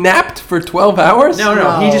 You napped for 12 hours?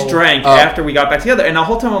 No, he just No. drank Oh. after we got back together. And the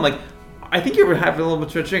whole time I'm like, I think you were having a little bit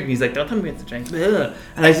too much drink. And he's like, don't tell me you have to drink. Ugh.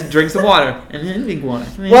 And I said, drink some water. And then drink water.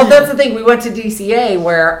 Well, that's the thing. We went to DCA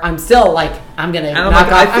where I'm still like, I'm gonna I'm knock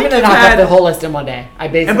like, I off. I'm think gonna you knock had- off the whole list in one day. I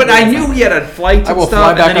basically. But I knew he had flights I and will fly stuff.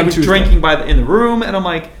 And back then he on was Tuesday. drinking in the room. And I'm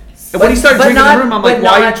like, and when he started But drinking in not- the room, I'm but like,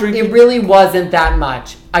 why are not- you drinking? It really wasn't that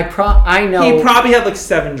much. I know. He probably had like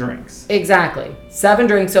 7 drinks. Exactly. 7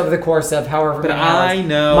 drinks over the course of however But many hours. I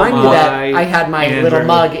know Mind you that my I had my Andrew. little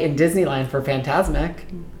mug in Disneyland for Fantasmic.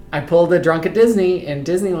 I pulled a drunk at Disney in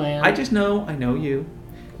Disneyland. I know you.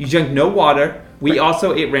 You drank no water. We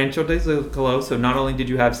also ate Rancho de Zocalo, so not only did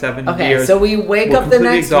you have 7 Okay, beers, so we wake we're up the completely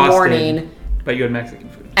next exhausted, morning. but you had Mexican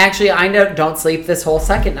food. Actually, I don't sleep this whole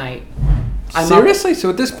second night. I'm up- Seriously? So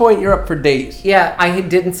at this point, you're up for days. Yeah, I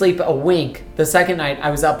didn't sleep a wink the second night. I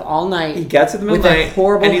was up all night. He gets in the middle with of the a night,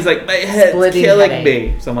 horrible and he's like, my head's splitting killing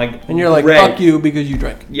headache. me. So I'm like, And you're like, red. fuck you because you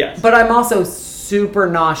drank. Yes. But I'm also super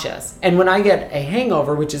nauseous. And when I get a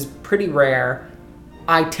hangover, which is pretty rare,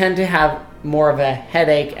 I tend to have more of a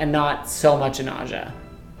headache and not so much a nausea.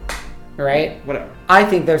 Right? Whatever. I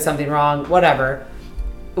think there's something wrong. Whatever.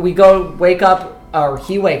 We go wake up, or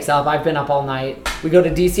he wakes up. I've been up all night. We go to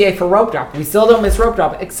DCA for rope drop. We still don't miss rope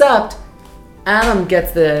drop, except Adam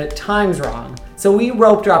gets the times wrong. So we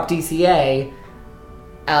rope drop DCA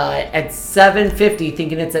at 7:50,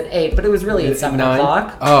 thinking it's at 8, but it was really at 7 9?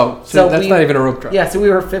 o'clock. Oh, so that's we- not even a rope drop. Yeah, so we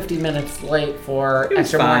were 50 minutes late for It was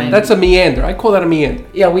extra fine. morning. That's a meander. I call that a meander.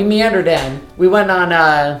 Yeah, we meandered in. We went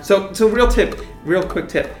on. So real quick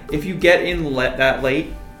tip. If you get in that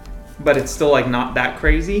late, but it's still like not that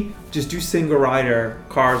crazy, just do single rider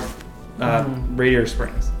cars, radiator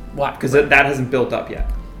springs. What? Because that hasn't built up yet.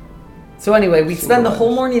 So anyway, we spend the riders.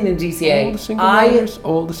 whole morning in All DCA. the single riders.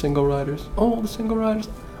 All the single riders. All the single riders.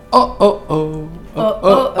 Oh, oh, oh. Oh,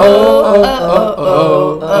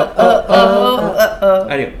 oh, oh.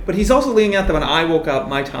 Anyway, but he's also leading out that when I woke up,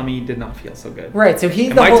 my tummy did not feel so good. Right, so he's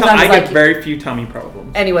And the my whole tum- time I is get like. very few tummy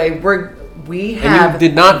problems. Anyway, we you have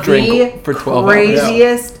did not drink the for 12 hours.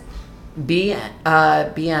 craziest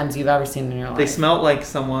BMs you've ever seen in your life. They smell like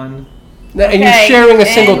someone. And you're sharing a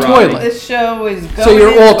single and toilet. This show is going So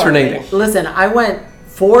you're in alternating. garbage. Listen, I went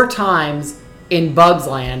 4 times in Bugs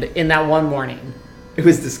Land in that one morning. It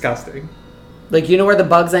was disgusting. Like, you know where the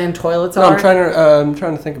Bugs Land toilets No, are? I'm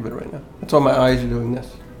trying to think of it right now. That's why my eyes are doing this.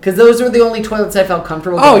 Because those were the only toilets I felt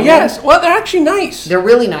comfortable Oh, going in. yes. Well, they're actually nice. They're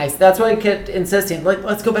really nice. That's why I kept insisting. Like,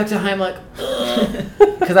 let's go back to Heimlich.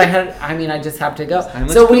 Because I just have to go.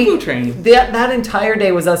 Heimlich's So poo-poo train. that entire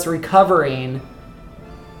day was us recovering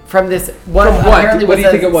from this. What From what? apparently What do you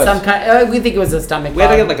was think it was? Some kind. We think it was a stomach. We had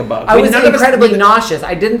to bug. get, like, a bug. I We was none of us- incredibly nauseous.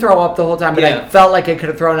 I didn't throw up the whole time, but Yeah. I felt like I could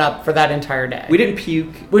have thrown up for that entire day. We didn't puke.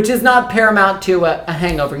 Which is not paramount to a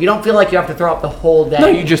hangover. You don't feel like you have to throw up the whole day. No,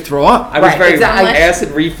 you just throw up. I was Right, very exactly.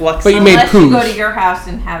 acid reflux. But you made Unless you go poos. to your house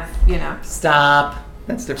and have, Stop.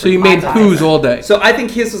 That's different. So you made poos all day. So I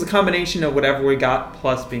think his was a combination of whatever we got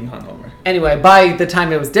plus being hungover. Anyway, by the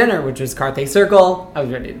time it was dinner, which was Carthay Circle, I was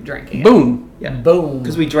ready to drink again. Boom. Yeah. Boom.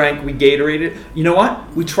 Because we drank, we Gatoraded. You know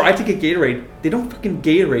what? We tried to get Gatorade. They don't fucking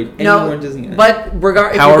Gatorade anywhere in Disneyland. But if you're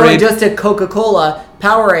Powerade? going just to Coca-Cola,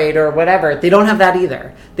 Powerade, or whatever, they don't have that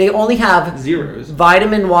either. They only have Zeros.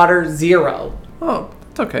 Vitamin Water Zero. Oh,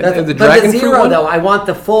 it's okay. That's, the but dragon the fruit zero, one? though, I want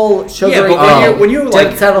the full sugary. Yeah, but when you're to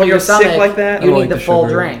like settle when your you're sick stomach, like that, you I don't need like the the full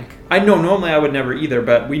sugary. drink. I know normally I would never either,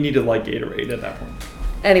 but we needed like Gatorade at that point.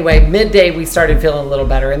 Anyway, midday we started feeling a little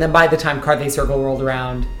better, and then by the time Carthay Circle rolled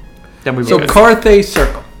around, Then we So were Carthay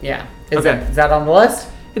Circle. yeah, Okay. is that on the list?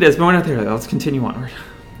 It is, but we're not there. Let's continue onward.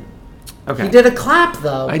 Okay. He did a clap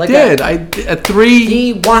though. I like did. I did a 3.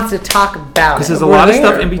 He wants to talk about Because it. there's a We're lot of there.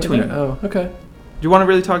 stuff in We're between. there. Oh, okay. Do you want to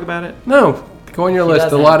really talk about it? No, go on your He list. A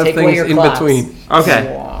doesn't. lot of Take away things your in claps. between.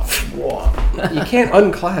 Okay. You can't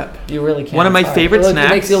unclap. You really can't. One of my Sorry. favorite It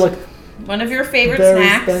makes snacks. you look One of your favorite very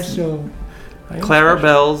snacks. special.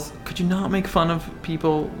 Clarabelle's. Could you not make fun of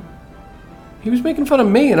people? He was making fun of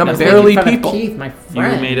me, and I'm I was barely making fun of people. Keith, my You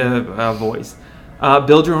friend. made a voice.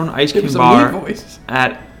 Build your own ice Give cream us a bar me voice.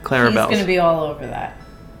 at He's Clarabelle's. going to be all over that.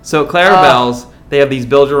 So Clarabelle's, they have these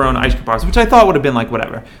build your own ice cream bars, which I thought would have been like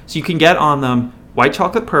whatever. So you can get on them white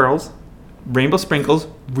chocolate pearls, rainbow sprinkles,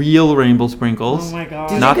 real rainbow sprinkles. Oh my God.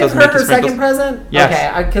 Did Not you give those her Mickey her sprinkles. second present?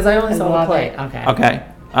 Yes. Okay, because I only I saw the love plate. it. Okay.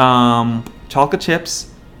 Okay. Chocolate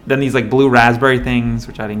chips, then these like blue raspberry things,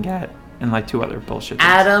 which I didn't get, and like 2 other bullshit things.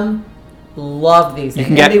 Adam loved these You things.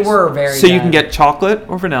 can get, and they were very so you good. can get chocolate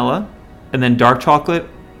or vanilla, and then dark chocolate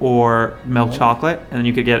or milk chocolate, and then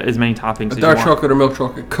you could get as many toppings A as dark you want. chocolate or milk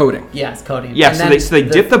chocolate coating. Yes, coating. Yeah, And so then they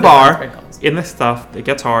dip the brown bar sprinkles. in the stuff. It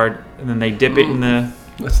gets hard, and then they dip it in the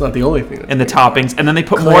That's not the only thing. toppings, and then they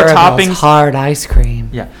put more Clarabelle's toppings. hard ice cream.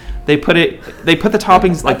 Yeah, they put the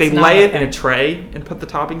toppings like they That's lay not it a in a thing. tray and put the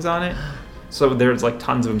toppings on it, So there's like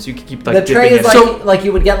tons of them, so you can keep like The tray dipping is it. like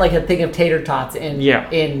you would get like a thing of tater tots in Yeah.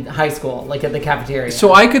 in high school, like at the cafeteria.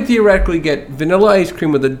 So I could theoretically get vanilla ice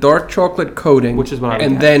cream with a dark chocolate coating, Which is what I would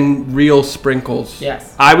and get. then real sprinkles.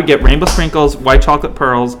 yes, I would get rainbow sprinkles, white chocolate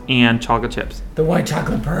pearls, and chocolate chips. the white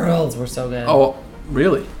chocolate pearls were so good. Oh,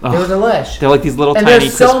 really? they were delish. They're like these little And tiny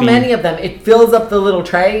there's so crispy. many of them. It fills up the little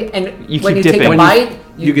tray, and You when you keep take a dipping. bite,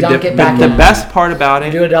 you You could dunk dip it back The in. best part about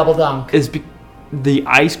You do it a double dunk. is the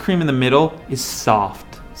ice cream in the middle is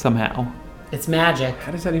soft somehow. It's magic.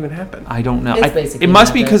 How does that even happen? I don't know. It's basically it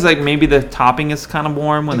must be magic. because like maybe the topping is kind of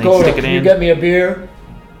warm when they Dakota, stick it can you in. get me a beer?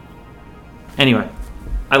 Anyway,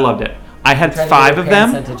 I loved it. I had Try to get 5 your of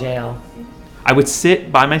parents them. Sent to jail. I would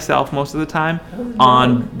sit by myself most of the time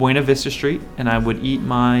on Buena Vista Street, and I would eat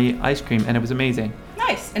my ice cream, and it was amazing.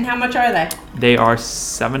 Nice. And how much are they? They are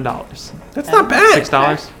 $7, That's not bad.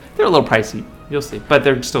 $6. They're a little pricey, you'll see, but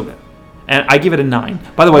they're still good. And I give it a 9.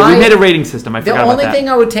 By the way, My- we made a rating system. I The forgot about only that. thing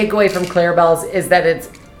I would take away from Clarabelle's is that it's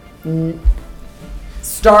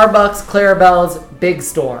Starbucks, Clarabelle's, big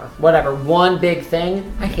store, whatever, one big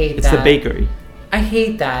thing. I hate It's that. the bakery. I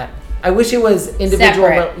hate that. I wish it was individual.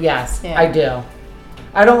 Separate. Yes, Yeah. I do.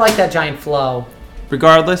 I don't like that giant flow.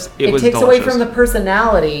 Regardless, it was takes delicious. away from the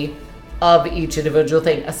personality of each individual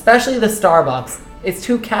thing, especially the Starbucks. It's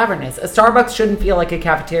too cavernous. A Starbucks shouldn't feel like a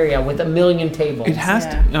cafeteria with a million tables. It has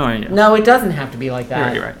Yeah. to. Oh, yeah. No, it doesn't have to be like You're that.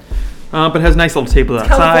 right, you're right. But it has nice little tables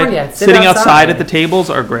It's outside. California. Sit Sitting outside outside. at the tables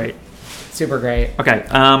are great. Super great. Okay.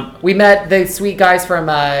 We met the sweet guys from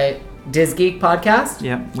Diz Geek podcast.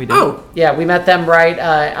 Yeah, we did. Oh, Yeah, we met them right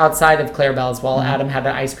outside of Clarabelle's while Adam had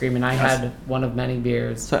an ice cream and I had one of many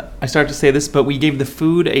beers. So I started to say this, but we gave the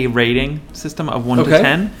food a rating system of 1 to Okay.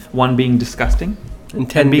 10. 1 being disgusting, and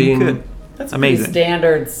 10 and being being good. That's Amazing. pretty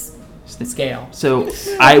standard scale. So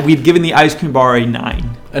we'd given the ice cream bar a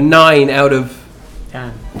 9. a 9 out of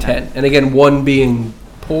 10. 10. And again, 1 being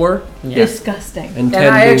poor Yeah. Disgusting. and 10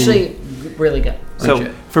 And I being actually really good. So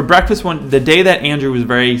Legit. for breakfast the day that Andrew was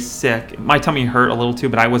very sick, my tummy hurt a little too,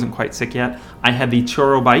 but I wasn't quite sick yet. I had the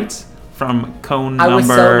churro bites from cone I was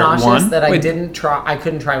so number nauseous 1. that I Wait. didn't try. I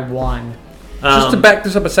couldn't try one. Just to back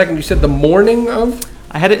this up a second, you said the morning of?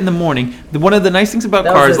 I had it in the morning. One of the nice things about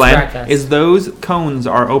That was Cars his Land breakfast. is those cones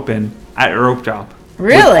are open at Rope Drop.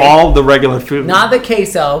 Really? With all the regular food. Not the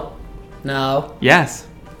queso. No, Yes.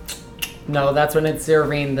 no, that's when it's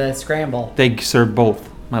serving the scramble. They serve both,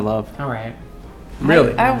 my love. All right.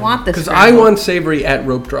 Really? I want this. Because I want savory at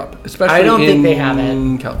Rope Drop, especially I don't in think they have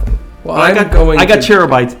it. California. Well, I I'm got going I got to- churro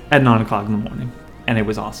bites at 9 o'clock in the morning, and it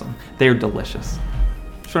was awesome. They are delicious.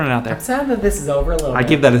 Just throwing it out there. I'm sad that this is over a little I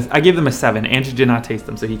bit. give them a 7. Andrew did not taste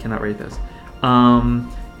them, so he cannot rate this.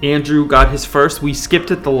 Andrew got his first. We skipped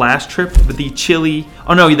it the last trip with the chili.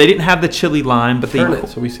 Oh no, they didn't have the chili lime, but Turn it the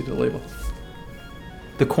so we see the label.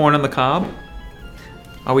 corn on the cob.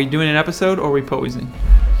 Are we doing an episode or are we posing?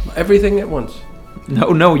 Everything at once.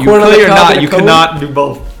 No, you Corn on the clearly are cob not. and a You cone? cannot do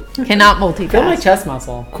both. Cannot Feel my multitask. chest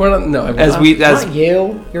muscle. Corn on, no, As Not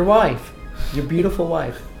you, your wife, your beautiful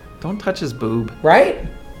wife, don't touch his boob. right?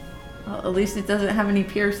 Well, at least it doesn't have any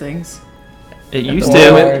piercings. It used the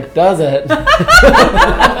to. moment. Does it?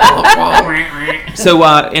 So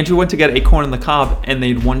Andrew went to get a corn on the cob, and they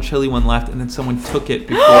had one chili one left, and then someone took it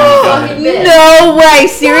before he got it. No way!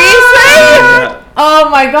 Seriously? Yeah. Oh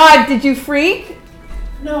my god! Did you freak?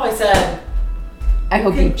 No, I said I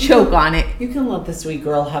hope you choke on it. you can let the sweet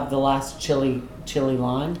girl have the last chili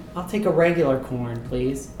lime. I'll take a regular corn,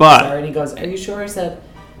 please. But- Sorry, and he goes, "Are you sure?" I said,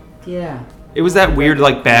 "Yeah." It was that weird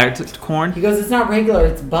like bagged corn. He goes, "It's not regular,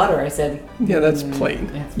 it's butter." I said, Yeah, that's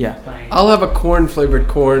plain. "It's Yeah. plain." I'll have a corn flavored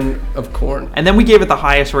corn of corn. And then we gave it the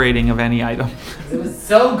highest rating of any item. It was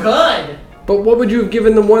so good. But what would you have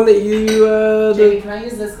given the one that you Jamie, can I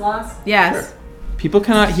use this glass? Yes. People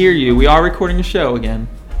cannot hear you. We are recording a show again.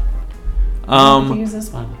 I can use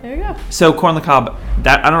this one. There you go. So corn on the cob.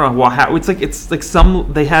 That I don't know how it's like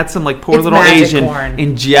some they had some like poor It's little magic Asian corn.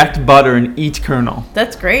 inject butter in each kernel.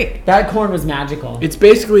 That's great. That corn was magical. It's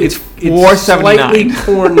basically It's slightly $4.79.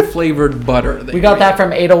 corn flavored butter. We got that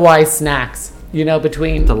from Edelweiss Snacks. You know,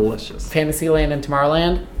 between Delicious. Fantasyland and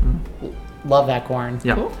Tomorrowland. Love that corn.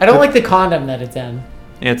 Yeah. Cool. I don't like the condom that it's in.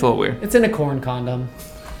 Yeah, it's a little weird. It's in a corn condom.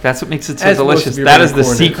 That's what makes it so As most delicious. of your That red is the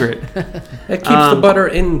corn is. secret. That keeps the butter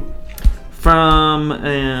in.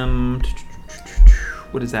 From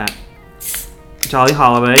what is that? Jolly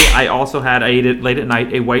Holiday. I also had. I ate it late at night.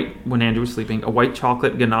 When Andrew was sleeping. A white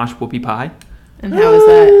chocolate ganache whoopie pie. And how is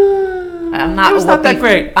that? I'm not. It was a not that whoopie-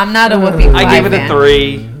 great. I'm not a whoopie. I gave it a fan.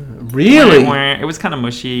 3. Really? It was kind of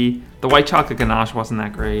mushy. The white chocolate ganache wasn't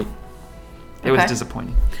that great. It was Okay.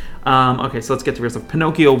 disappointing. Okay, so let's get to real stuff.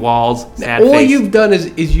 Pinocchio walls, sad All face. you've done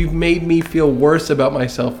is you've made me feel worse about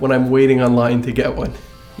myself when I'm waiting online to get one.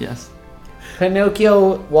 Yes.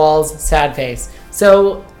 Pinocchio walls, sad face.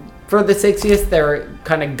 So for the 60th, they're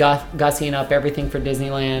kind of gussying up everything for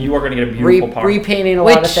Disneyland. You are going to get a beautiful park. Repainting a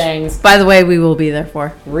lot of Which, things. by the way, we will be there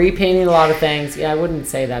for. Repainting a lot of things. Yeah, I wouldn't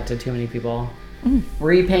say that to too many people.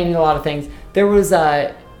 Repainting a lot of things. There was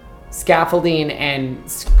scaffolding and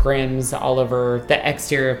scrims all over the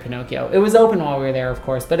exterior of Pinocchio. It was open while we were there, of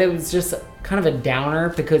course, but it was just kind of a downer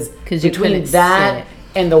because 'Cause you between couldn't that sit.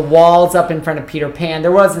 and the walls up in front of Peter Pan,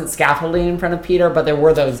 there wasn't scaffolding in front of Peter, but there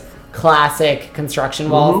were those classic construction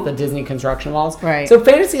walls, the Disney construction walls. Right. So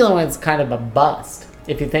Fantasyland was kind of a bust,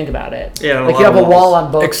 if you think about it. Yeah, a like lot you have of a wall walls.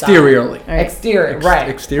 on both Exteriorly. sides. Exterior, right.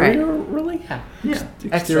 Exterior, really? yeah. Yeah.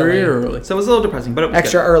 Exteriorly. So it was a little depressing, but it was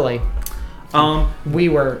Extra early. good. We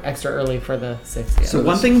were extra early for the 60th. So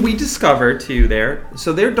one thing we discovered too there,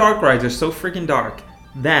 so their dark rides are so freaking dark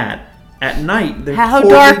that at night they're How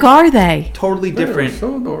totally, dark are they? totally different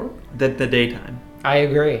So adorable. than the daytime. I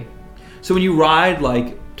agree. So when you ride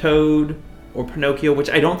like Toad or Pinocchio, which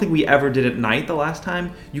I don't think we ever did at night the last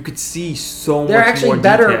time, you could see so They're much actually more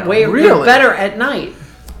better. detail. They're Really? better at night.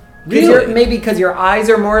 Really? Maybe because your eyes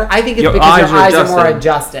are more. I think it's Your because eyes your are eyes are more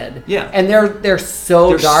adjusted. adjusted. Yeah. And they're so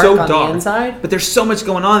They're dark so on dark, the inside. but there's so much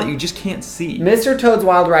going on that you just can't see. Mr. Toad's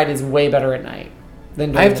Wild Ride is way better at night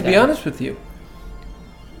than I during have to the be day. honest with you.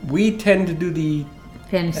 We tend to do the, as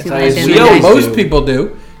I Fantasyland. assume We always most do. people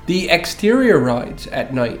do, the exterior rides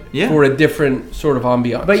at night Yeah. for a different sort of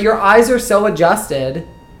ambiance. But your eyes are so adjusted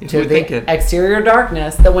You to would think the it. exterior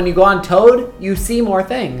darkness that when you go on Toad, you see more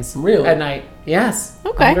things. Really? At night. Yes.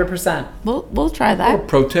 Okay. 100%. We'll try that.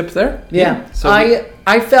 Pro tip there. Yeah. So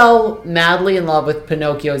I fell madly in love with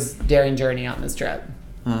Pinocchio's daring journey on this trip.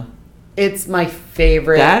 Huh. It's my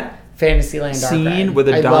favorite That Fantasyland dark Scene ride. where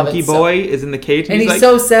the I love donkey it so- boy is in the cage and he's like,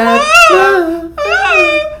 so sad.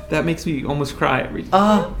 that makes me almost cry every time.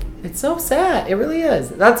 Oh, it's so sad. It really is.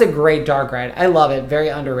 That's a great dark ride. I love it. Very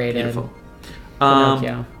underrated. Beautiful.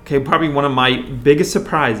 Pinocchio. Okay, probably one of my biggest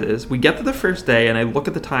surprises. We get to the first day, and I look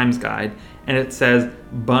at the Times Guide, and it says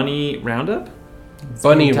Bunny Roundup?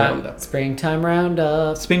 Bunny Springtime- roundup. Springtime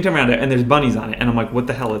Roundup. Springtime Roundup, and there's bunnies on it, and I'm like, what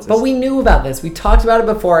the hell is this? But we knew about this. We talked about it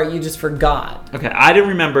before. You just forgot. Okay, I didn't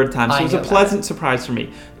remember at the time, so I it was know a that. pleasant surprise for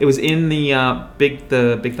me. It was in the Big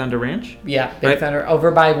Thunder Ranch. Yeah, Big Right. Thunder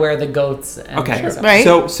over by where the goats. And Okay, things are. Right.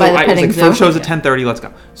 So By the I was like, petting first zoo? show's at 10:30. Let's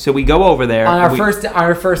go. So we go over there On and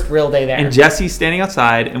our first real day there. and Jesse's standing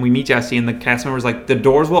outside, and we meet Jesse, and the cast member's like, the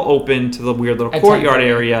doors will open to the weird little At courtyard 10:30.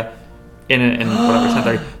 area in whatever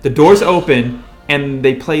 10:30. The doors open, and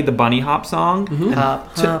they play the Bunny Hop song,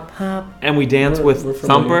 Hop, hop, hop. and we dance We're with familiar.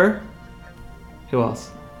 Thumper. Who else?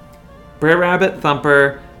 Brer Rabbit,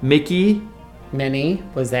 Thumper, Mickey, Minnie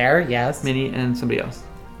was there, yes. Minnie, and somebody else.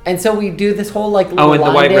 And so we do this whole like little and the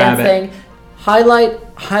line White dance Rabbit. thing.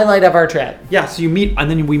 Highlight of our trip. Yeah, so you meet, and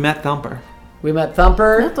then we met Thumper. We met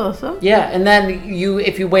Thumper. That's awesome. Yeah, and then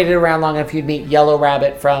if you waited around long enough, you'd meet Yellow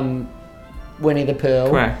Rabbit from Winnie the Pooh.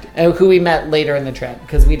 Correct. And who we met later in the trip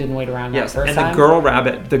because we didn't wait around Yes, that first and time. the girl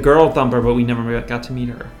rabbit, the girl Thumper, but we never got to meet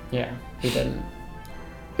her. Yeah, we didn't.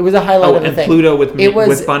 It was a highlight Oh, of the and thing. Pluto with It was-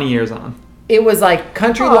 with bunny ears on. It was like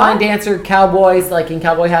country line dancer, cowboys like in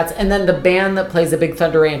cowboy hats, and then the band that plays the Big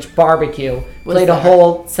Thunder Ranch Barbecue played a there.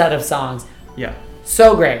 whole set of songs. Yeah.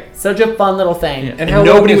 So great, such a fun little thing. Yeah. And And how long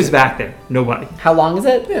nobody is was it? back there. Nobody. How long is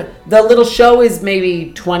it? Yeah. The little show is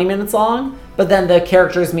maybe 20 minutes long, but then the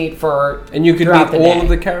characters meet for And you can throughout meet the all day. of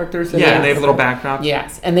the characters. in Yeah, it? and they have a little backdrop.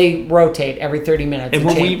 Yes, and they rotate every 30 minutes. And the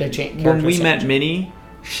when cha- we the cha- when characters we met change. Minnie,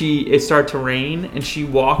 it started to rain, and she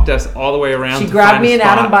walked us all the way around. She to grabbed find a me and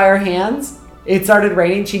spot. Adam by our hands. It started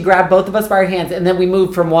raining. She grabbed both of us by our hands, and then we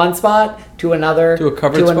moved from one spot to another, To a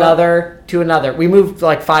covered to spot? another, to another. We moved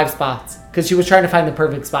like 5 spots because she was trying to find the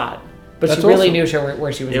perfect spot. But That's she really awesome. knew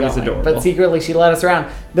where she was It going. was adorable. But secretly, she led us around.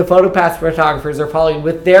 The PhotoPass photographers are following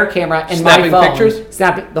with their camera and Snapping my phone, pictures?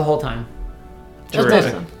 snapping the whole time.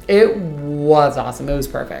 Terrific. It was awesome. It was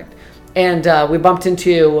perfect. And we bumped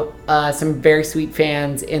into some very sweet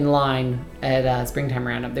fans in line at Springtime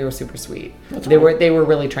Roundup. They were super sweet. They were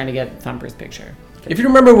really trying to get Thumper's picture. If you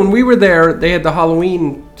remember when we were there, they had the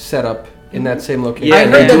Halloween setup in that same location. Yeah, I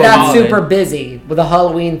they heard do that a that's holiday. super busy with the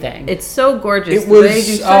Halloween thing. It's so gorgeous. It They do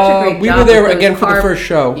was. such a great We job were there with those again for the carved first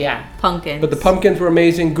show. yeah. pumpkins. But the pumpkins were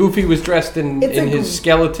amazing. Goofy was dressed in It's a his gr-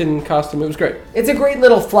 skeleton costume. It was great. It's a great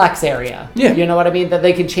little flex area. Yeah. You know what I mean? That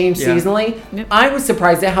they could change Yeah. seasonally. Yep. I was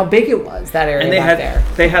surprised at how big it was, that area And back there.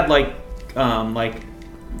 they had like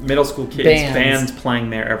middle school kids Bands. bands playing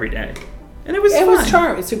there every day, and it was It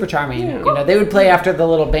fun. was super charming. You know, they would play after the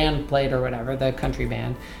little band played or whatever, the country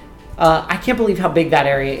band. I can't believe how big that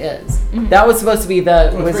area is. That was supposed to be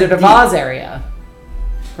the Wizard of very deep. Oz area,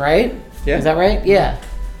 right? Yeah. Is that right? Yeah.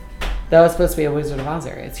 That was supposed to be a Wizard of Oz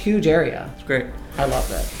area. It's a huge area. It's great. I love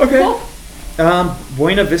it. Okay.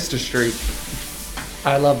 Buena Vista Street.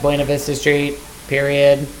 I love Buena Vista Street,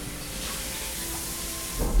 period.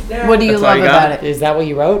 What do you That's all love you got? about it? Is that what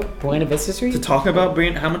you wrote? Buena Vista To Street? talk about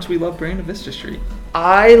how much we love Buena Vista Street.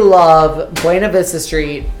 I love Buena Vista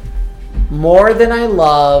Street more than I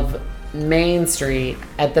love Main Street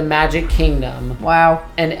at the Magic Kingdom Wow.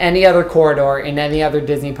 and any other corridor in any other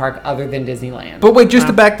Disney park other than Disneyland. But wait, just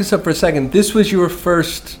to back this up for a second, this was your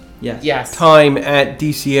first Yes. Yes. time at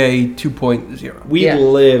DCA 2.0. We Yeah.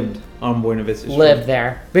 lived on Buena Vista Street. Live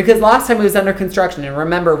there because last time it was under construction, and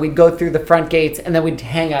remember we'd go through the front gates and then we'd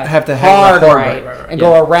hang a Have to hang hard a hard right, right. and Yeah.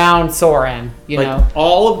 go around Soren. You Like, know,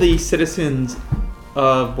 all of the citizens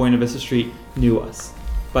of Buena Vista Street knew us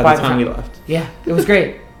by the time we left. Yeah, it was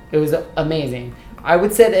great. It was amazing. I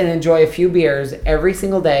would sit and enjoy a few beers every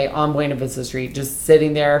single day on Buena Vista Street, just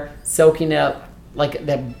sitting there soaking up like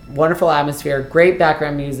the wonderful atmosphere, great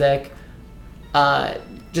background music.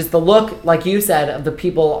 Just the look, like you said, of the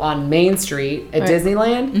people on Main Street at Right.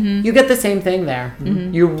 Disneyland. You get the same thing there.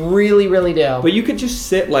 You really, really do. But you could just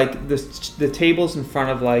sit like the tables in front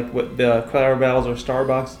of like what the Clarabelle's or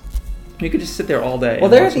Starbucks. You could just sit there all day. Well,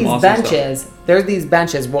 and there are watch some these awesome stuff. benches. There's these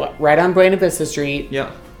benches right on Buena Vista Street, Yeah.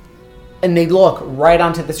 and they look right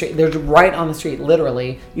onto the street. They're right on the street,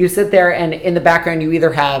 literally. You sit there, and in the background, you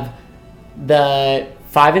either have the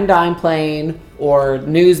Five and Dime playing, or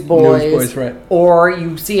Newsboys, Newsboys, right. or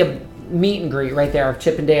you see a meet and greet right there of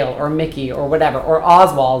Chip and Dale, or Mickey, or whatever, or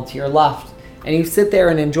Oswald to your left. And you sit there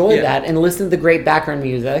and enjoy Yeah. that and listen to the great background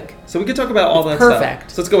music. So we could talk about all that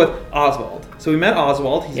perfect. stuff. So let's go with Oswald. So we met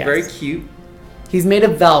Oswald. He's Yes. very cute. He's made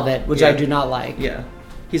of velvet, which I Yeah. do not like. Yeah.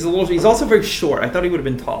 He's also very short. I thought he would have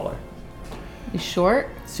been taller. He's short?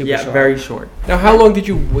 Super yeah, short. very short. Now, how long did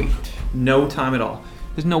you wait? No time at all.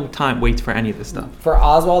 There's no time waits for any of this stuff. For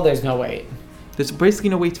Oswald, there's no wait. There's basically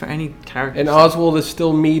no waits for any character. And Oswald is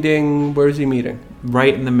still meeting. Where is he meeting?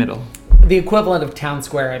 right in the middle. The equivalent of Town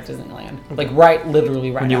Square at Disneyland. Like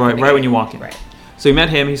literally right When you after the right when gate. you walk in. Right. So we met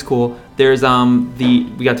him. He's cool. There's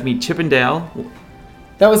we got to meet Chip and Dale.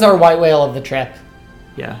 That was our white whale of the trip.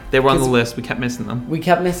 Yeah, they were on the 'Cause- list. We kept missing them. We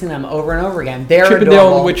kept missing them over and over again. They're Chip and Dale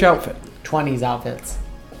adorable. in which outfit? 20s outfits.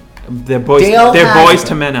 They're boys. Dale They're has- boys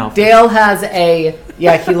to men outfit. Dale has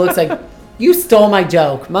he looks like, you stole my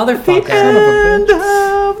joke, motherfucker. End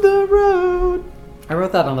of the road. I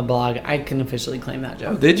wrote that on the blog. I can officially claim that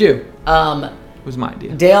Oh, joke. did you? It was my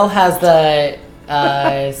idea. Dale has the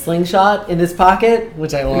slingshot in his pocket,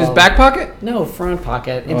 which I love. In his back pocket? No, front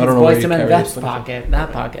pocket. In Oh, I his don't know where Boyz you II Men carry a vest slingshot. pocket.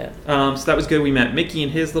 That pocket. So that was good. We met Mickey in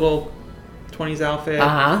his little 20s outfit.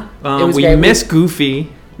 Uh-huh. It was We great. missed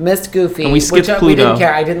Goofy. Missed Goofy, And we skipped which we Pluto. didn't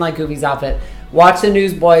care. I didn't like Goofy's outfit. Watched the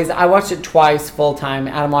Newsboys. I watched it twice full time.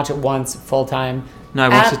 Adam watched it once full time. No, I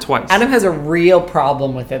watched it twice. Adam has a real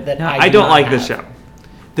problem with it that No, I I do don't not like have. this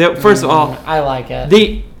show. First of all, I like it.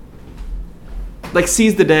 they like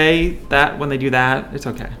seize the day. That when they do that, it's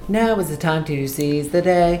okay. Now is the time to seize the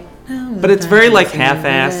day. Now is But the it's time very to like seize the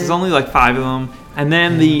half-assed. day. There's only like 5 of them, and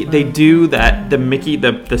then they do the Mickey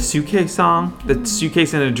the suitcase song, the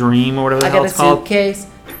suitcase in a dream or whatever the I hell got a it's called. suitcase.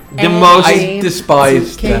 The and most- a I dream,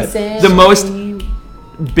 despise suitcase that. and The most- dream.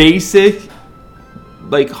 Basic,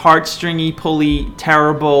 like heartstringy, pulley,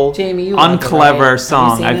 terrible, Jamie, you like it, unclever right? Have you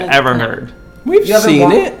song seen I've it? ever No. heard. We've You haven't seen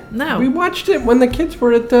wa- it. No. We watched it when the kids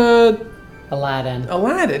were at the Aladdin.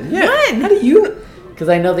 Aladdin. Yeah. When? How do you? Because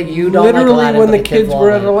I know that you don't Literally like Aladdin, when but the kids love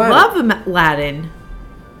were at it. Aladdin. Love Aladdin.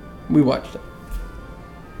 We watched it.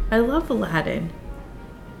 I love Aladdin.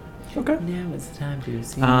 Okay. Now is the time to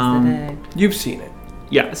seize Um, the day. You've seen it.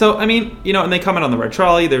 Yeah, so I mean, and they come in on the red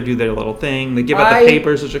trolley. They do their little thing. They give out I- the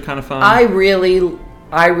papers, which are kind of fun. I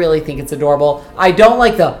really think it's adorable. I don't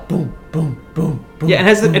like the boom, boom, boom, boom. yeah,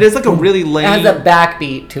 it has like a really lame. It has a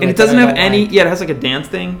backbeat to it. and it that doesn't I have don't any. like. Yeah, it has like a dance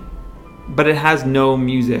thing, but it has no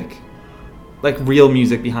music, like real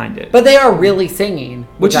music behind it. But they are really singing,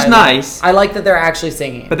 Which is I like. nice. I like that they're actually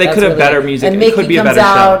singing. But they That's could have really better good. music. And It Mickey could be a comes better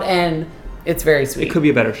show. out, and it's very sweet. It could be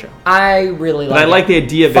a better show. I really like But I it. like the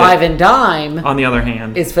idea of Five it. and Dime On the other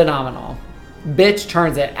hand, is phenomenal. Bitch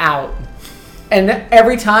turns it out, and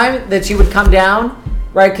every time that she would come down,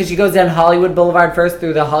 right? Because she goes down Hollywood Boulevard first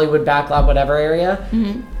through the Hollywood backlot, whatever area.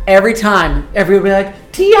 Every time, everybody would be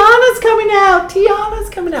like, "Tiana's coming out! Tiana's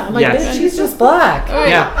coming out!" I'm like, Yes. "Bitch, she's just black.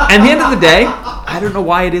 yeah. And at the end of the day, I don't know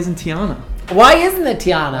why it isn't Tiana. Why isn't it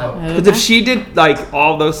Tiana? Because if she did like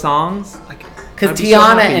all those songs, like Because I'd be so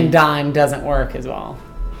Tiana happy. and Dime doesn't work as well.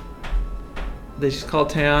 They just call it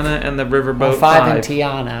Tiana and the Riverboat Or 5 and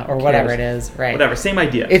Tiana, or whatever it cares? is. Right. Whatever, same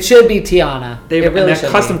idea. It should be Tiana. They it really and that should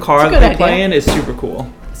custom be. car It's a that they good play idea. in is super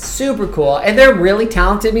cool. Super cool. And they're really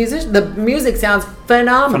talented musicians. The music sounds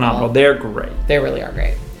phenomenal. Phenomenal. They're great. They really are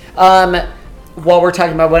great. While we're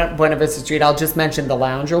talking about Buena Vista Street, I'll just mention the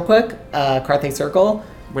lounge real quick. Carthay Circle.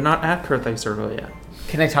 We're not at Carthay Circle yet.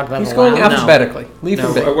 Can I talk about He's the going lounge? alphabetically. Leave No,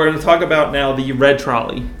 him be. we're going to talk about now the red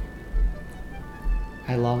trolley.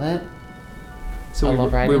 I love it. So I we,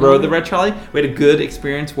 love riding we on rode it. the red trolley. We had a good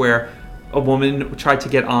experience where a woman tried to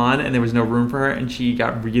get on and there was no room for her and she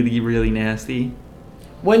got really, really nasty.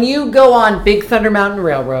 When you go on Big Thunder Mountain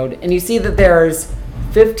Railroad and you see that there's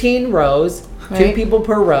 15 rows, 2 Right. people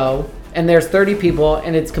per row, and there's 30 people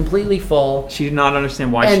and it's completely full, She did not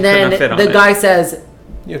understand why she and could then not fit on the it. guy says,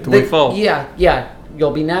 You have to the- wait. full. yeah,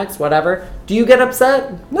 you'll be next, whatever. Do you get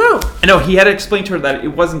upset? No. I know, he had to explain to her that it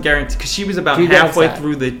wasn't guaranteed because she was about Do you get halfway upset?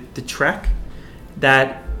 through the trek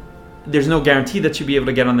that there's no guarantee that she'll be able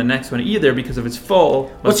to get on the next one either because if it's full.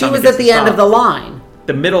 Well, most she time it was gets at to the end of stop. the line.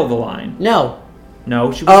 The middle of the line. No.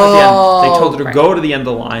 No, she wasn't at the end. They told her to right. go to the end of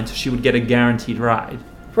the line so she would get a guaranteed ride.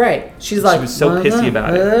 Right. She's She like, was so pissy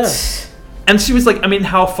about it. Ugh. And she was like, I mean,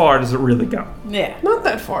 how far does it really go? Yeah. Not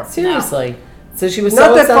that far. Seriously. So she was Not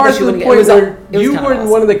so that upset far that to she the wouldn't point get where it was you kinda were and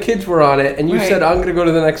awesome. one of the kids were on it, and you Right. said, "I'm going to go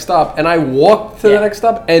to the next stop," and I walked to Yeah. the next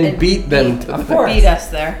stop and And beat them beat- to Of the course. Beat us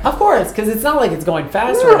there. Of course, because it's not like it's going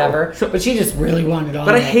fast or No. whatever. But she just really wanted on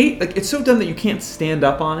But I it. hate, like, it's so dumb that you can't stand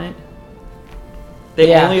up on it. They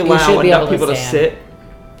Yeah, only you allow should be enough able to people to stand. sit.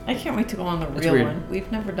 I can't wait to go on the It's real weird. one. We've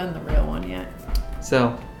never done the real one yet.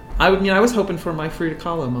 So, I was hoping for my Frida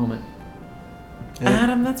Kahlo moment.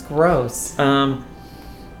 Adam, that's gross.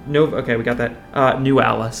 No, okay, we got that. New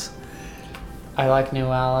Alice. I like New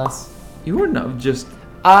Alice. You were no just.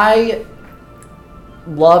 I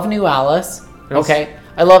love New Alice. Else? Okay.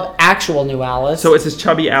 I love actual New Alice. So it says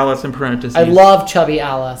Chubby Alice in parentheses. I love Chubby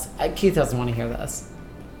Alice. Keith doesn't want to hear this.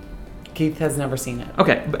 Keith has never seen it.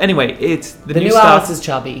 Okay, but anyway, it's the, The new New stuff. Alice is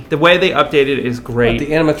chubby. The way they updated it is What, great. the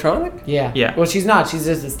animatronic. Yeah. Yeah. Well, she's not. She's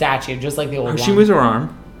just a statue, just like the old one. She moves her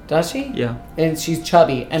arm. Does she? Yeah, And she's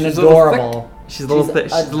chubby and She's a little adorable. she's a little thick.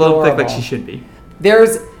 She's a little thick like she should be.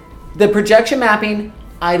 There's the projection mapping.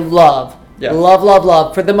 I love, Yeah.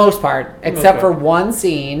 love for the most part, except Okay. for one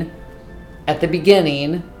scene at the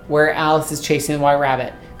beginning where Alice is chasing the White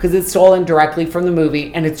Rabbit because it's stolen directly from the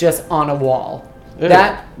movie and it's just on a wall. Ew.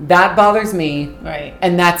 That bothers me. Right.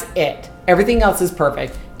 And that's it. Everything else is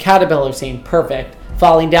perfect. Caterpillar scene, perfect.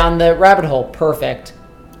 Falling down the rabbit hole, perfect.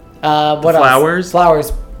 What flowers? else?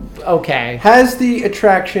 Flowers, okay. Has the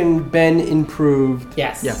attraction been improved?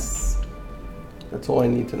 Yes. Yes. That's all I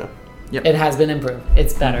need to know. It has been improved.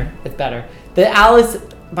 It's better. It's better. The Alice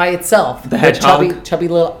by itself, The hedgehog? chubby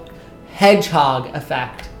little hedgehog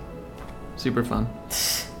effect. Super fun.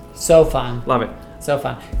 So fun. Love it. So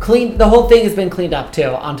fun. Clean. The whole thing has been cleaned up too.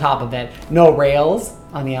 On top of it, no rails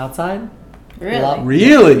on the outside. Really? Love-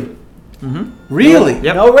 Really? Mm-hmm. Really?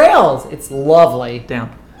 Yep. No rails. It's lovely.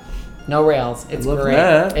 Down. No rails. It's love great.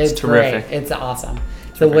 that. It's It's terrific. great. It's awesome.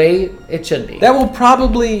 The way it should be. That will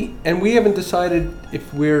probably, and we haven't decided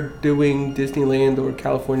if we're doing Disneyland or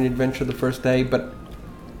California Adventure the first day, but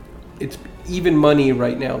it's even money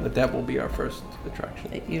right now that will be our first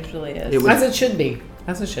attraction. It usually is. It was- As it should be.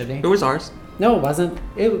 As it should be. It was ours. No, it wasn't.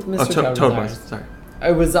 It was Mr. Toad. Toad was was. ours. Sorry.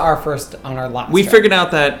 It was our first on our last. We trip. figured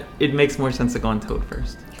out that it makes more sense to go on Toad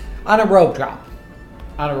first. On a rope drop.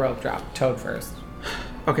 On a rope drop. Toad first.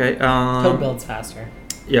 Okay. Toad builds faster.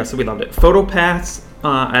 Yeah, so we loved it. Photo pass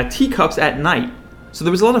at Teacups at night. So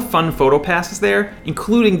there was a lot of fun photo passes there,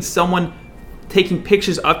 including someone taking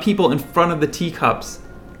pictures of people in front of the teacups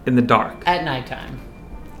in the dark. At nighttime.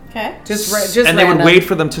 Okay. Just and they random, would wait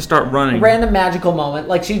for them to start running. random magical moment.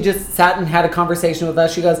 Like she just sat and had a conversation with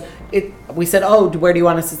us. She goes, we said, oh, where do you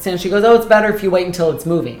want us to stand? She goes, oh, it's better if you wait until it's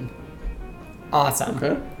moving. Awesome.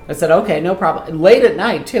 Okay. I said, okay, no problem. Late at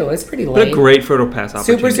night too. It's pretty What late. a great photo pass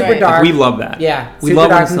opportunity. Super Right. dark. We love that. Yeah, we super love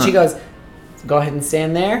dark. when And it's she not- goes, go ahead and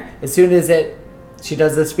stand there. As soon as she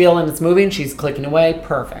does the spiel and it's moving, she's clicking away.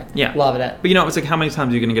 Perfect. Yeah. Loving it. But you know, it's like how many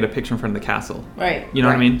times are you going to get a picture in front of the castle? Right. You know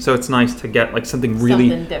what I Right. mean? So it's nice to get like something really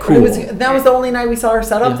Something different. cool. It was, that was the only night we saw her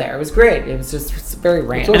set up there. It was great. It was just very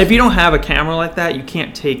random. And if you don't have a camera like that, you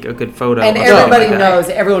can't take a good photo. And of something everybody like that. knows,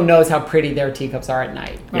 everyone knows how pretty their teacups are at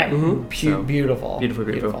night. Right. So, Beautiful.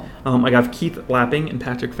 Beautiful. I got Keith Lapping and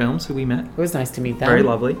Patrick Films, who we met. It was nice to meet them. Very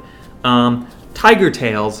lovely. Tiger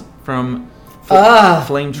Tails from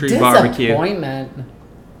Flame Tree Barbecue. Disappointment.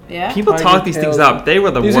 Yeah. People Tiger talk these things Tails. up. They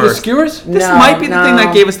were the These are the worst. skewers? This No, might be the thing no.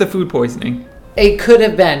 that gave us the food poisoning. It could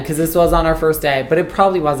have been because this was on our first day, but it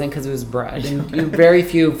probably wasn't because it was bread. And very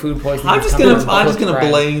few food poisonings. I'm just come from gonna cooked bread.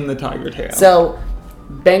 blame the tiger tail. So,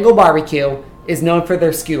 Bengal barbecue is known for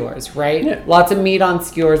their skewers, right? Yeah. Lots of meat on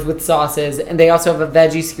skewers with sauces, and they also have a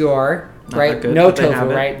veggie skewer, Not right? that good, No but they have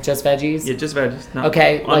tofu, it. right? Just veggies. Yeah, just veggies. No.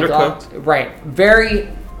 Okay, Undercooked. right. Very.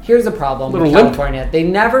 Here's the problem with Little limp. California: they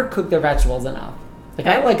never cook their vegetables enough. Like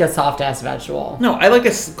I like a soft ass vegetable, No, I like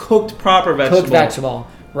a cooked proper vegetable. cooked vegetable,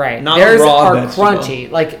 right? Not Theirs raw are vegetable. crunchy.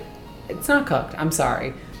 Like it's not cooked. I'm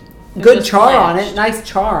sorry. Good just char on blanched. it, nice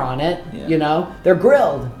char on it. Yeah. You know, they're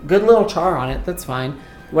grilled. Good little char on it. That's fine.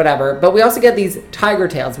 Whatever. But we also get these tiger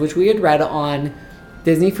tails, which we had read on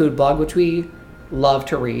Disney Food Blog, which we love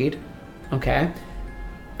to read. Okay.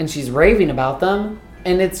 And she's raving about them.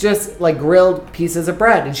 And it's just like grilled pieces of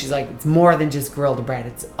bread. And she's like, it's more than just grilled bread.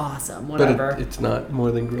 It's awesome. But Whatever. it's not more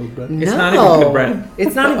than grilled bread. It's not even good bread.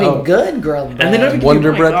 It's not even Oh. good grilled bread. And they don't even Wonder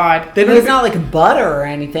Oh my bread. God. They don't It's even, not like butter or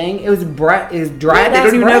anything. It was bread. It was dried they ass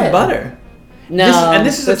don't even bread. have butter. No.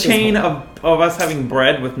 This is a chain of us having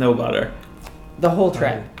bread with no butter. The whole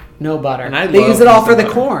trip. No butter. And I They love use it all me for some the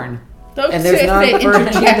butter. corn. Don't And there's say none they for any of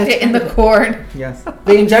interject the it in the corn. Yes.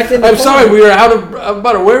 They injected the I'm corn. sorry, we are out of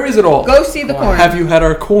butter. Where is it all? Go see the corn. Have you had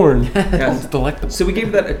our corn? Yes. It's delectable. So we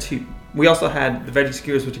gave that a 2. We also had the veggie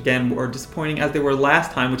skewers, which again were disappointing as they were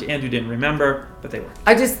last time, which Andrew didn't remember, but they were.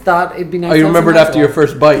 I just thought it'd be nice. Oh, to you have remembered some after your vegetables.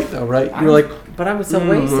 first bite, though, right? You were like, But I was so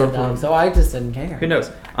wasted though, so I just didn't care. Who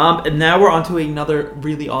knows? And now we're on to another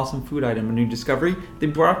really awesome food item, a new discovery: the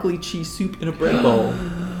broccoli cheese soup in a bread bowl.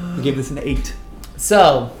 We gave this an 8.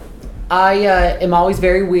 So, I am always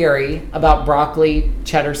very weary about broccoli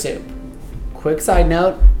cheddar soup. Quick side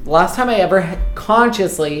note: last time I ever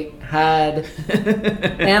consciously had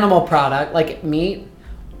animal product like meat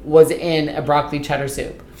was in a broccoli cheddar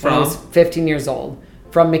soup when I was 15 years old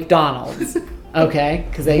from McDonald's. Okay,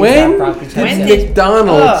 because they used to have when broccoli cheddar When soup. did-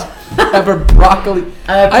 McDonald's have a broccoli?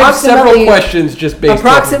 I have several Approximately- questions just based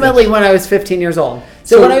Approximately off when I was 15 years old. of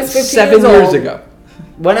So, this. when I was 15 7 years years old, ago.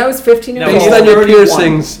 when I was 15 years No, Based old, on your 31.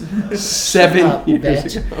 piercings, 7 up, years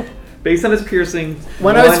bitch. ago. Based on his piercings,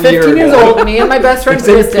 when I was 1 year 15 years ago. old, me and my best friend It's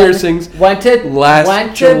in Kristen piercings went to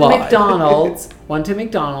last July. McDonald's. Went to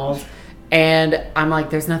McDonald's, and I'm like,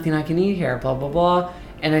 "There's nothing I can eat here." Blah blah blah.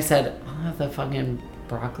 And I said, "I'll have the fucking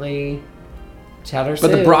broccoli cheddar soup."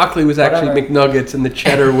 But the broccoli was actually whatever. McNuggets and the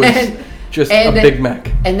cheddar was And- just and- a Big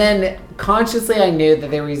Mac. And then consciously I knew that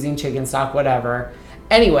they were using chicken stock, whatever.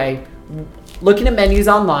 Anyway, looking at menus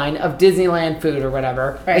online of Disneyland food or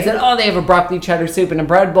whatever, I Right. said, oh, they have a broccoli cheddar soup in a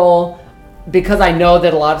bread bowl. Because I know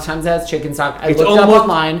that a lot of times it has chicken stock. I It's looked up almost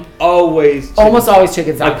online. always chicken Almost stock. always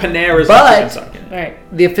chicken stock. Like Panera's But- got chicken stock in it. Right.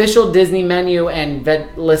 The official Disney menu and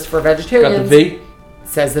list for Got vegetarians the V.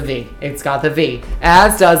 says the V. It's got the V.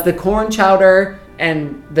 As does the corn chowder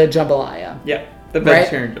and the jambalaya. Yeah, the Right?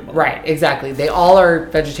 vegetarian jambalaya. Right, exactly. They all are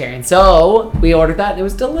vegetarian. So we ordered that and it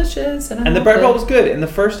was delicious. And And the bread bowl was good. And the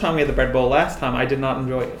first time we had the bread bowl last time, I did not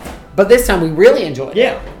enjoy it. But this time we really enjoyed it.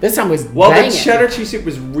 Yeah. This time was Well, banging. the cheddar cheese soup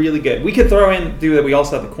was really good. We could throw in, do that. We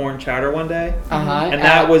also had the corn chowder one day. Uh-huh. And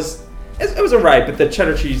that was, it was alright, but the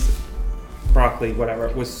cheddar cheese, broccoli, whatever,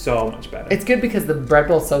 was so much better. It's good because the bread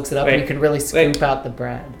bowl soaks it up and Wait, you can really scoop wait. out the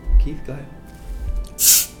bread. Keith, go ahead.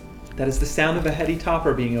 That is the sound of a heady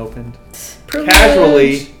topper being opened. Privilege.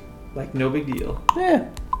 Casually, like no big deal. Yeah.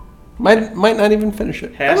 Might not even finish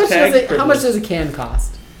it. How much, Hashtag how much privilege. does a can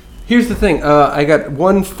cost? Here's the thing. I got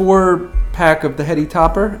 1 4-pack of the Heady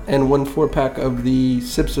Topper and 1 4-pack of the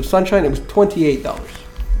Sips of Sunshine. It was $28.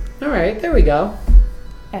 All right, there we go.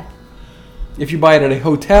 If you buy it at a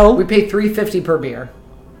hotel, We pay $3.50 per beer.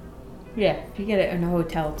 Yeah. If you get it in a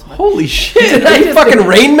hotel, it's much. holy shit! Did Are I you just fucking get-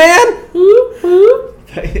 Rain Man?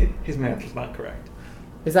 His math is not correct.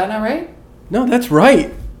 Is that not right? No, that's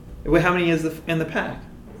right. Wait, how many is in the pack?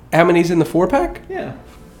 How many's in the 4-pack? Yeah.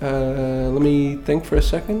 Let me think for a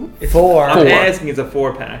second. It's, 4. I'm 4. asking it's a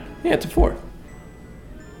 4-pack. Yeah, it's a 4.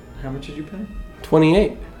 How much did you pay?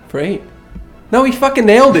 28 for 8. No, he fucking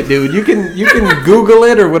nailed it, dude. You can Google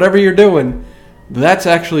it or whatever you're doing. That's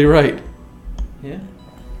actually right. Yeah.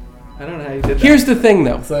 I don't know how you did that. Here's the thing,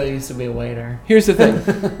 though. So I used to be a waiter. Here's the thing.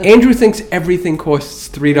 Andrew thinks everything costs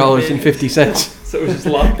 $3.50. So it was just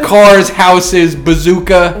luck. Cars, houses,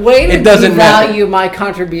 bazooka. Way to It doesn't matter. value my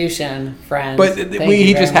contribution, friends. But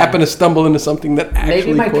he just happened to stumble into something that actually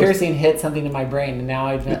Maybe my cost. piercing hit something in my brain, and now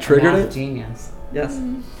I've triggered I'm it? a genius. Yes.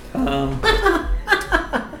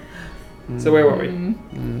 So where were we?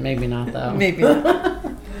 Maybe not though. Maybe.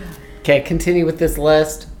 Okay, continue with this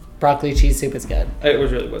list. Broccoli cheese soup is good. It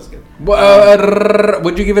was good.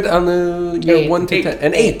 What'd you give it on the 1 to 10?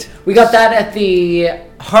 An 8. We got that at the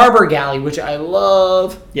Harbor Galley, which I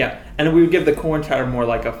love. Yeah, and we would give the corn chowder more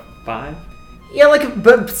like a 5. Yeah,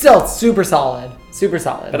 but still super solid. Super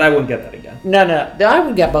solid. But I wouldn't get that again. No. I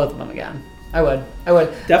would get both of them again. I would.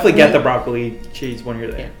 Definitely get the broccoli cheese when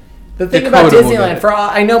you're there. The thing about Disneyland,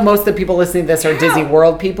 I know most of the people listening to this are Disney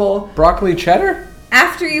World people. Broccoli cheddar?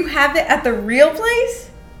 After you have it at the real place?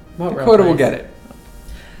 What real Dakota will place? get it.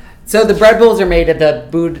 So the bread bowls are made at the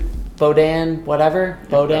Boudin, whatever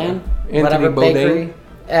bakery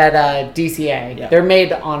at DCA. Yeah. They're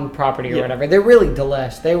made on property or whatever. They're really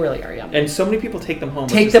delish. They really are yummy. And so many people take them home.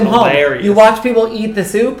 Take them home. Hilarious. You watch people eat the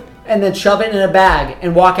soup and then shove it in a bag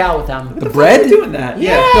and walk out with them. The bread? Doing that?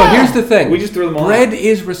 Yeah. No, here's the thing. We just threw them all Bread out.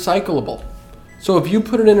 is recyclable. So if you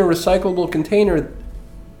put it in a recyclable container,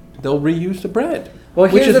 they'll reuse the bread. Well,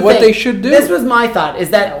 which here's is the what thing. they should do. This was my thought: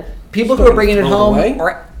 is that people who Just are bringing it throw it home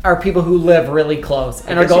away? are people who live really close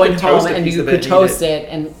and are guess you going could home, toast a and piece you of it could and eat toast it. it.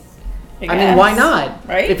 And I I mean, why guess. not?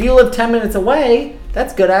 Right? If you live 10 minutes away,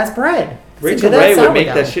 that's good ass bread. It's a Rachel good-ass Ray would make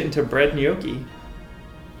sourdough. that shit into bread gnocchi.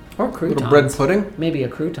 Or croutons. Little bread pudding. Maybe a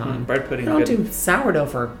crouton. Bread pudding. You don't Good. do sourdough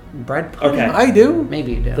for bread pudding. Okay. I do.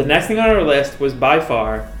 Maybe you do. The next thing on our list was by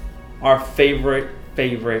far our favorite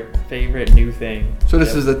new thing. So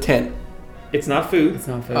this is a 10. It's not food. It's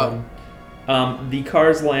not food. Oh. The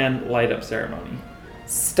Cars Land light up ceremony.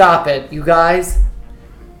 Stop it, you guys.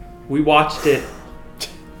 We watched it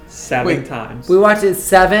 7 Wait. times. We watched it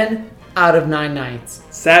 7 out of 9 nights.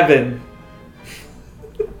 7.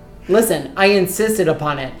 Listen, I insisted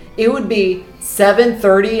upon it. It would be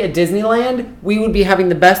 7:30 at Disneyland. We would be having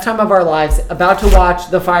the best time of our lives, about to watch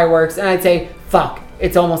the fireworks, and I'd say, "Fuck,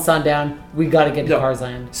 it's almost sundown. We got to get to No. Cars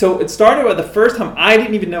Land." So it started with the first time I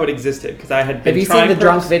didn't even know it existed because I had been Have you trying seen the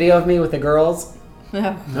drunk first- video of me with the girls?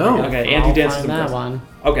 No. No. Okay, I'll Andy dances find with that girls. one.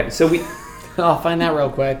 Okay, so I'll find that real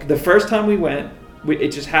quick. the first time we went, it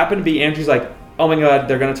just happened to be Andrew's like, "Oh my god,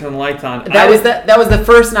 they're gonna turn the lights on." That was the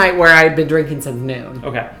first night where I had been drinking since noon.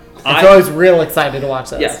 Okay. And so I was real excited to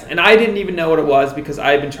watch this. Yes, and I didn't even know what it was because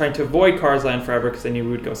I had been trying to avoid Cars Land forever because I knew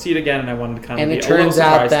we would go see it again, and I wanted to kind of And be it a little turns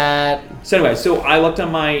out surprised. that So anyway, so I looked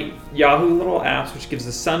on my Yahoo little apps, which gives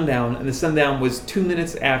the sundown, and the sundown was 2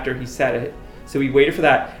 minutes after he said it. So we waited for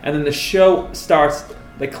that, and then the show starts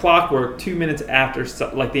like clockwork 2 minutes after,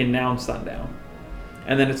 like the announced sundown,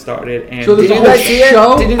 and then it started. And So there's Did a you whole guys see it?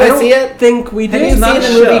 show? Did you I guys don't see it? think we have did. you not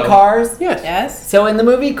seen a the movie show. Cars? Yes. Yes. So in the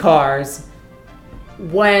movie Cars,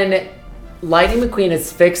 when Lightning McQueen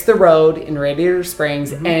has fixed the road in Radiator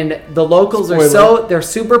Springs, and the locals Spoiler. they're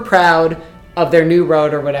super proud of their new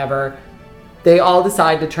road or whatever, they all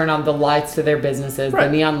decide to turn on the lights to their businesses, the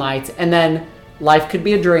Right. neon lights, and then Life Could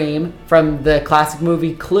Be a Dream from the classic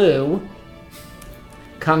movie Clue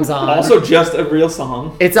comes on. also just a real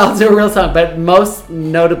song. It's also a real song, but most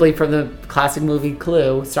notably from the classic movie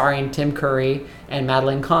Clue, starring Tim Curry and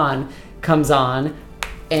Madeline Kahn, comes on,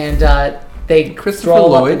 and they Christopher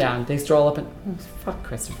stroll up Lloyd. and down. They stroll up and fuck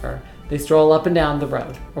Christopher. They stroll up and down the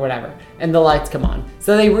road or whatever, and the lights come on.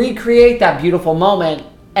 So they recreate that beautiful moment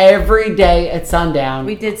every day at sundown.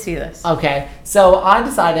 We did see this. Okay, so I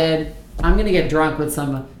decided I'm gonna get drunk with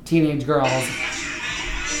some teenage girls.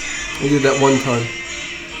 We did that one time.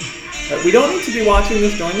 We don't need to be watching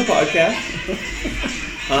this during the podcast.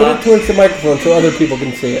 Put it towards the microphone so other people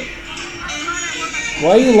can see it.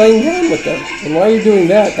 Why are you laying down with them? And why are you doing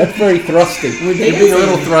that? That's very thrusty. You're being a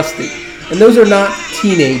little thrusty. And those are not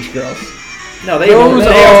teenage girls. No, they Those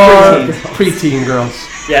they are preteens. preteen girls.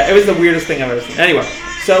 Yeah, it was the weirdest thing I've ever seen. Anyway,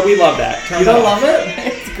 so we love that. Turn You don't it off. love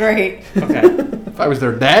it? It's great. Okay. If I was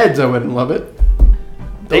their dads, I wouldn't love it.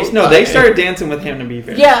 They started dancing with him to be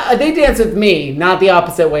fair. Yeah, they dance with me, not the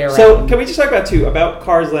opposite way around. So can we just talk about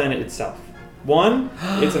Cars Land itself? One,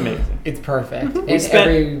 it's amazing. It's perfect. We in spent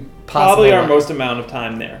every possible probably our way. most amount of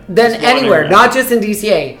time there. Then Just wandering anywhere, around. not just in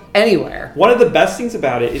DCA, anywhere. One of the best things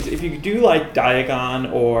about it is if you do like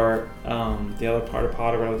Diagon or the other part of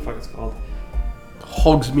Potter, whatever the fuck it's called,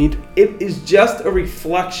 Hogsmeade. it is just a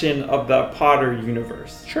reflection of the Potter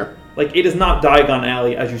universe. Sure. Like, it is not Diagon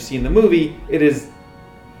Alley as you see in the movie. It is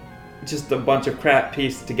just a bunch of crap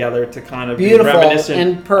pieced together to kind of Beautiful be reminiscent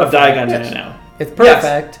and perfect. of Diagon Yes. now. It's perfect.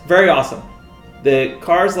 Yes, very awesome. The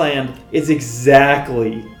Cars Land is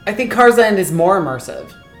exactly... I think Cars Land is more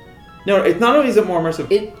immersive. No, it's not only is it more immersive,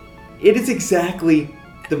 It it is exactly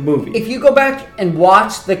the movie. If you go back and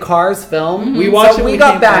watch the Cars film, We watched so it we when we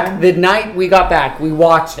got came back home. the night we got back. We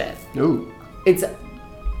watched it. Ooh. It's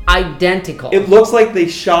identical. It looks like they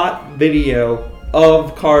shot video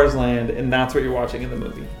of Cars Land, and that's what you're watching in the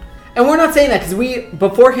movie. And we're not saying that because we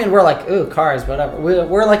beforehand we're like, ooh, cars, whatever.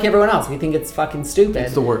 We're like everyone else. We think it's fucking stupid.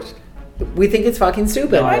 It's the worst. We think it's fucking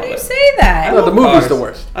stupid. Why do you say that? No, the movie's Cars. the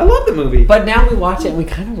worst. I love the movie. But now we watch it and we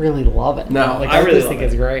kind of really love it. No, like, I really just love think it.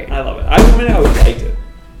 it's great. I love it. I always liked it.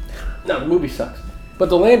 No, the movie sucks. But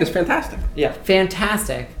the land is fantastic. Yeah.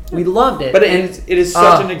 Fantastic. We loved it. But And- it is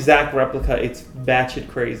such an exact replica. It's batshit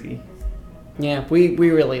crazy. Yeah, we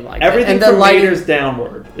really liked Everything it. And the from lighting, Raiders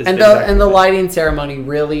downward is and exactly the that. lighting ceremony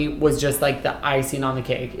really was just like the icing on the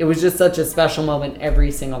cake. It was just such a special moment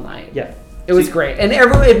every single night. Yeah. It was See- great, and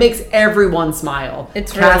it makes everyone smile.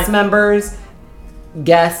 It's cast really- members,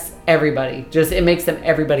 guests, everybody. Just it makes them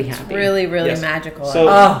everybody happy. Really, really Yes. magical. So-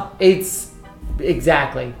 Oh, it's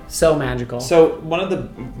exactly so magical. So one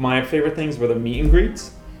of my favorite things were the meet and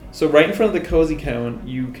greets. So right in front of the Cozy Cone,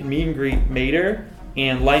 you can meet and greet Mater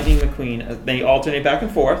and Lightning McQueen. They alternate back and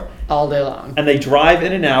forth, all day long, and they drive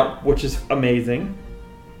in and out, which is amazing.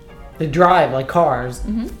 they drive like cars,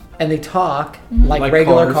 and they talk like Like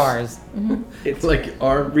regular cars. cars. It's Like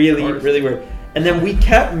our really, cars. really weird. And then we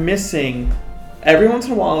kept missing. Every once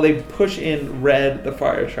in a while, they push in Red, the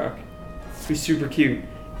fire truck, who's super cute,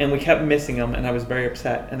 and we kept missing him, and I was very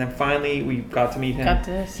upset. And then finally, we got to meet him. Got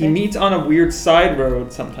to He see. meets on a weird side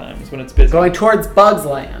road sometimes when it's busy. Going towards Bugs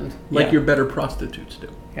Land. like Yeah. your better prostitutes do.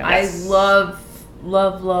 Yes. I love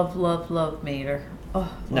Mater. Oh, love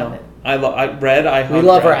No, it. I We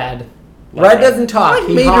love Red. Red doesn't talk. I like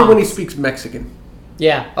he Mater when he honks. speaks Mexican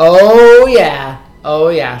Yeah. Oh yeah. Oh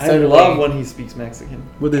yeah. I So do love we. when he speaks Mexican.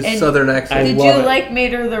 with his And southern accent. Did love you it. like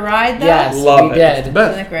Mater the ride though? Yes, Love we it. did.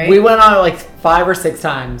 Best. Isn't it great? We went on it like 5 or 6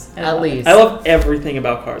 times I at love it. least. I love everything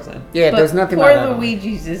about Cars Land. Yeah, But there's nothing poor about that one.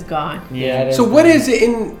 Luigi's is gone. Yeah, it So is what nice. is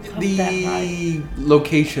in that the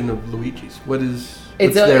location of Luigi's? What is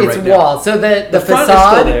It's what's a there it's right now? wall. So the The front is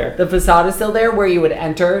facade, still there. the facade is still there where you would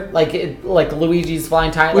enter, like Luigi's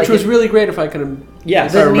Flying Tire, Which like was really great if I could have.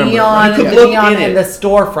 Yes. if I the remember it neon, right. You could the look neon, in and it. the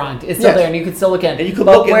storefront is still Yes. there, and you could still look in. And you could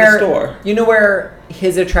But look in the where, store. You know where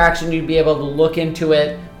his attraction, you'd be able to look into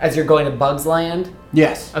it as you're going to Bugs Land.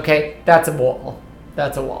 Yes, Okay, that's a wall.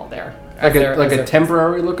 That's a wall there. like As a they're-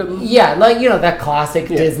 temporary looking. Yeah, like that classic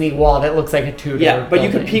Yeah. Disney wall that looks like a Tudor. Yeah, but you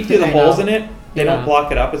can building. peek through the I holes know. in it. They Yeah. don't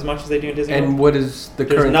block it up as much as they do in Disney And World. what is the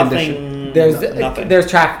There's current nothing. condition? nothing. There's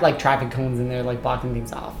traffic cones in there like blocking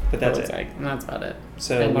things off. But that's looks it. like, and that's about it.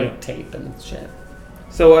 So, and like yeah. tape and shit.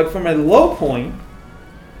 So for my low point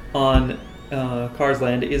on Cars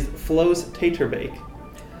Land is Flo's Tater Bake.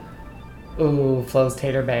 Ooh, Flo's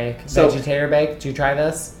Tater Bake. So- Veggie Tater Bake. Did you try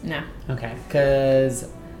this? No. Okay, because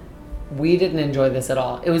we didn't enjoy this at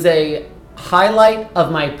all. It was a highlight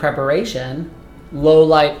of my preparation, low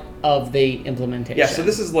light of the implementation. Yeah, so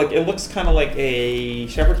this is like, it looks kind of like a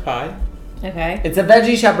shepherd's pie. Okay. It's a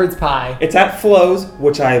veggie shepherd's pie, It's at Flo's,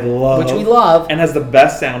 which I love. which we love. And has the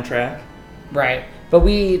best soundtrack. Right. But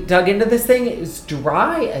we dug into this thing. It was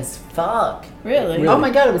dry as fuck. Really? Oh my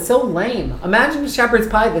god, it was so lame. Imagine a shepherd's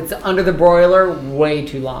pie that's under the broiler way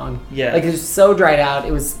too long. Yeah. Like it was so dried out.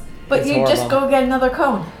 It was. But it's you just horrible. go get another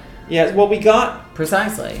cone. Yeah, well, we got,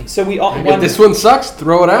 Precisely. so we all, If this one sucks,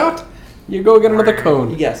 throw it out. You go get another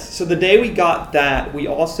cone. yes, so the day we got that, we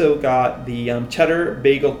also got the cheddar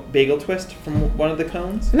bagel twist from one of the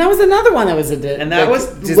cones. And that was another one that was And that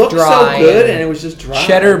was, just looked so dry good, and it was just dry.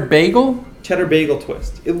 Cheddar bagel. Cheddar bagel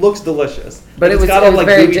twist. It looks delicious. But it It's was, got it all, was like,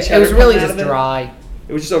 very. gooey It cheddar was really coming out just of it. dry.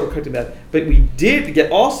 It was just overcooked in that. But we did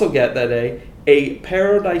also get that day a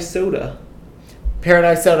paradise soda.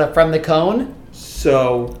 Paradise soda from the cone.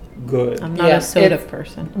 So good. I'm not Yeah, a soda it's-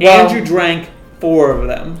 person. Well- Andrew drank 4 of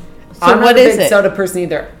them. So I'm what not a is big it? soda person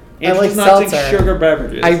either. Andrew I like does not drink seltzer. sugar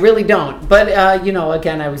beverages. I really don't. But,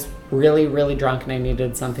 again, I was really, really drunk and I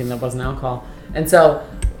needed something that wasn't alcohol. And so,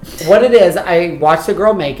 what it is, I watched a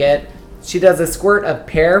girl make it. She does a squirt of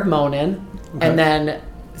pear Monin and then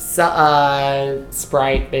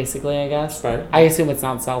Sprite, basically, I guess. Sprite? I assume it's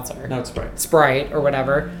not seltzer. No, it's right. Sprite or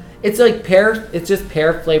whatever. It's like pear, it's just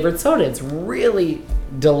pear flavored soda. It's really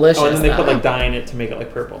delicious. Oh, and then they put though. like dye in it to make it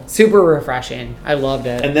like purple. Super refreshing. I loved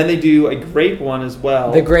it. And then they do a grape one as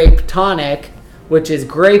well. The grape tonic, which is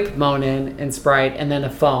grape Monin and Sprite, and then a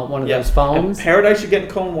foam, one of those And foams. Paradise you get in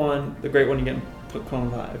cone 1. The grape one you get in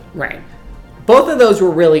cone 5. Right. Both of those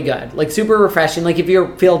were really good. Like super refreshing. Like if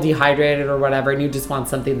you feel dehydrated or whatever and you just want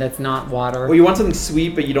something that's not water. Well, you want something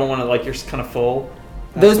sweet, but you don't want to like you're kind of full.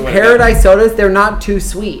 That's Those the way Paradise sodas, they're not too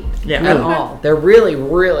sweet Yeah. at Okay. all. They're really,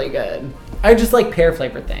 really good. I just like pear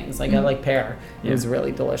flavored things. Like I like pear. It was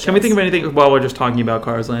really delicious. Can we think of anything while we're just talking about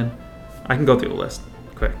Cars Land? I can go through the list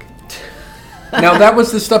quick. Now that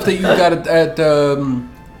was the stuff that you got at the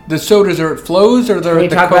The sodas are at Flo's, or they're Can we at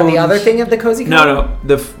the talk cones? about the other thing at the Cozy Cone? No.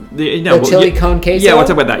 The chili cone queso? Yeah, we'll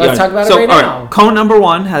talk about that. Let's yeah. talk about so, it right all now. Cone number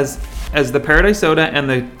 1 has the Paradise Soda and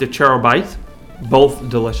the Churro Bite, both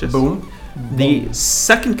delicious. Boom. The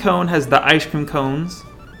second cone has the ice cream cones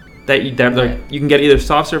that you can get either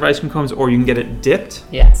soft serve ice cream cones or you can get it dipped,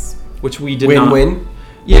 Yes. which we did not. Win-win.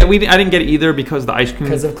 Yeah, I didn't get it either because the ice cream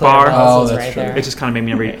Because of bar. Clarabelle's that's right true. there. It just kind of made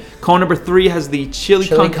me read. Cone number 3 has the chili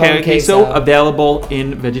Chili con con queso queso. available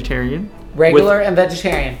in vegetarian. Regular and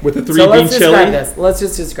vegetarian. with the 3 So bean let's chili. describe this. Let's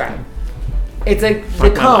just describe. It's the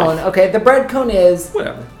Fuck my cone. life. Okay, the bread cone is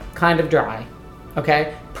Whatever. kind of dry.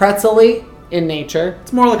 Okay, pretzel-y in nature.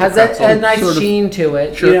 It's more like has a pretzel. a nice sort of. sheen to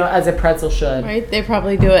it. Sure. You know, as a pretzel should. Right? They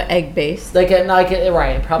probably do it egg based.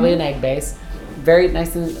 Right, probably an egg base. Very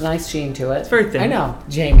nice sheen to it. It's very thin. I know,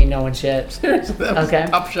 Jamie knowing shit. Okay.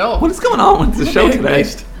 Top shelf. What is going on with the show today?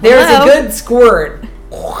 There's Hello? a good squirt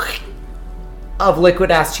of liquid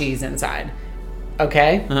ass cheese inside.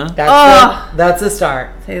 Okay, Uh-huh. that's a start.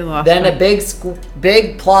 They lost Then me. a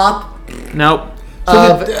big plop Nope.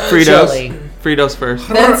 of Fritos. chili. Fritos first.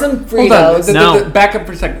 Then some Hold on. Fritos. No. Back up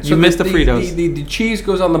for a second. You missed the Fritos. The cheese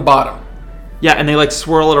goes on the bottom. Yeah, and they like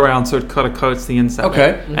swirl it around so it kind of coats the inside.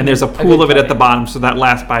 Okay. And there's a good pool of it at the coating. bottom, so that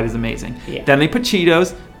last bite is amazing. Yeah. Then they put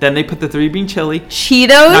Cheetos. Then they put the 3 bean chili. Cheetos?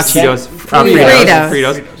 Not Cheetos. Fritos.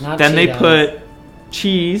 Fritos. Not Then they Cheetos. put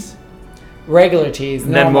cheese. Regular cheese.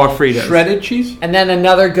 And then more normal. Fritos. Shredded cheese. And then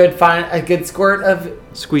another good squirt of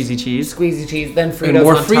Squeezy cheese. squeezy cheese. Then Fritos And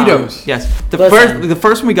more on top. Fritos. Yes. Listen. The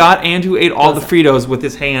first one we got, Andrew ate all the Fritos with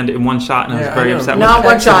his hand in one shot, and I was Yeah, very I know. upset Not with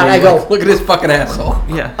one that. shot. I go Look at this fucking asshole.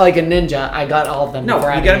 Yeah. like a ninja. I got all of them. No,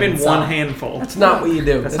 before you I get them even in saw. one handful. That's not what you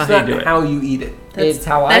do. That's That's not how not you do it. how you eat it. It's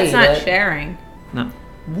how I That's eat not it. sharing. No.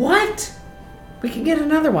 What? We can get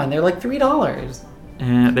another one. They're like $3.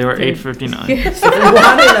 And they were $8.59. If you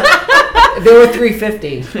wanted they were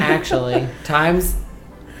 $3.50 actually. Times.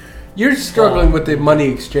 You're struggling with the money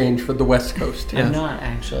exchange for the West Coast. Yeah. I'm not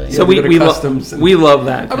actually. So Yeah, we go to we, customs and- we love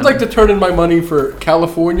that. I would like to turn in my money for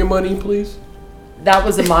California money, please. That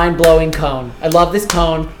was a mind-blowing cone. I love this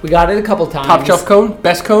cone. We got it a couple times. Top shelf cone,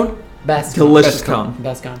 best cone. Best delicious Best cone.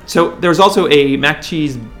 Best cone. So there's also a mac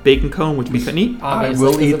cheese bacon cone which we couldn't eat. I Obviously,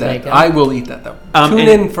 will 'cause eat of that. bacon. I will eat that though. Tune and-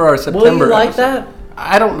 in for our September. Will you like episode. that?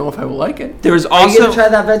 I don't know if I will like it. There's Are you also gonna try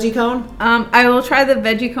that veggie cone? I will try the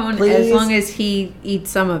veggie cone Please? as long as he eats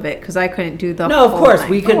some of it because I couldn't do the No, of whole course thing.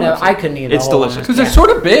 we couldn't. I couldn't eat. It's the whole delicious. one. Because they're sort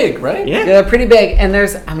of big, right? yeah. They're pretty big, and they're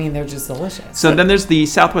just delicious. So then there's the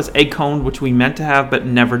Southwest egg cone which we meant to have but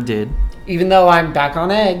never did. Even though I'm back on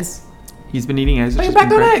eggs, He's been eating eggs. Are which you has back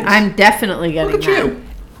been on great. eggs? I'm definitely getting Look at that. you.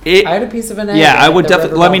 It, I had a piece of an egg. yeah, I at would the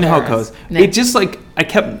definitely. Let me know how it Riverboat goes. Paris. No. It just like I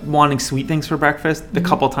kept wanting sweet things for breakfast the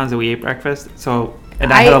couple times that we ate breakfast. So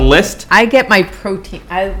and I had a list. I get my protein.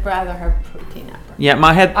 I'd rather have protein at breakfast. Yeah,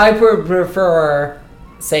 my head. I would prefer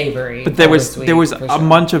savory. But there over was sweet, there was for a sure.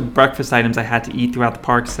 bunch of breakfast items I had to eat throughout the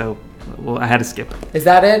park, so I had to skip. Is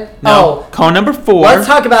that it? No, cone number 4. Let's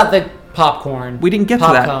talk about the popcorn. We didn't get to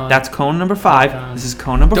Popcorn. that. That's cone number 5. Popcorn. This is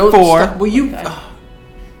cone number Don't 4. stop. Will you?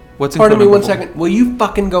 What's in Pardon cone me number one 4? second. Will you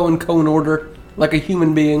fucking go in cone order like a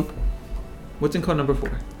human being? What's in cone number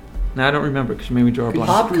 4? Now I don't remember because you made me draw a blank.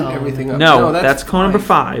 Pop Screwed cone. everything up. No, that's cone number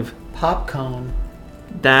fine. 5. Popcorn.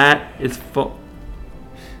 That is full.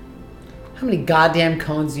 How many goddamn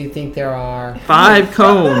cones do you think there are? 5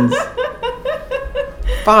 cones.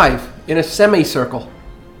 5 in a semicircle.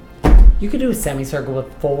 You could do a semicircle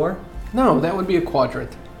with 4. No, that would be a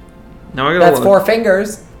quadrant. Now I gotta That's look. 4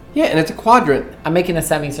 fingers. Yeah, and it's a quadrant. I'm making a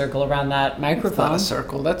semicircle around that It's microphone. not a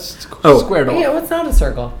circle. That's Oh. squared off. Yeah, well, it's not a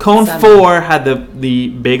circle. Cone Semi. 4 had the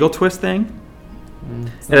bagel twist thing.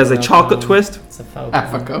 It's It has not a real chocolate cone. twist, It's a faux cone.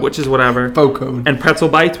 Africa. which is whatever, Faux cone. and pretzel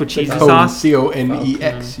bites with cheesy Cone. sauce.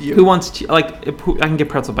 Conex. Who wants I can get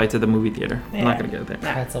pretzel bites at the movie theater. I'm not Yeah. gonna get it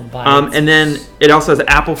there. Pretzel bites. And then it also has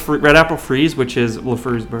red apple freeze, which is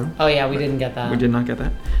Lefroy's Oh yeah, we didn't get that. We did not get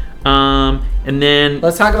that. And then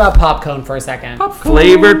Let's talk about popcorn for a second.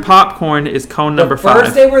 flavored popcorn is cone number the first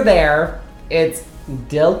 5. day we're there, it's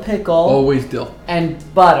dill pickle Always dill. and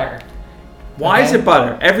butter. Why is Okay. it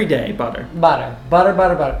butter? Every day butter. Butter.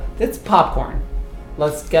 It's popcorn.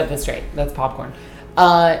 Let's get this straight. That's popcorn.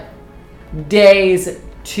 Days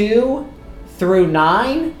 2 through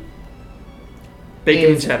 9 Bacon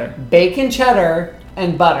and is cheddar. bacon cheddar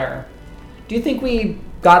and butter. Do you think we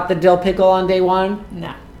got the dill pickle on day 1?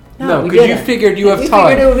 No. No, we because you didn't. figured you have We time.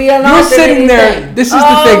 figured it would be an You're sitting there. alternating This is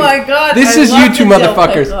Oh the thing. my God, This I is love you two the dill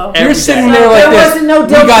motherfuckers. pickle. You're Every sitting day. there like There this. wasn't no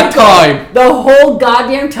dill We got pickle. time. The whole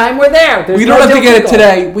goddamn time we're there. There's We no don't have to dill get it pickle.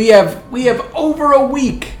 today. We have over a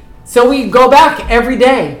week. So we go back every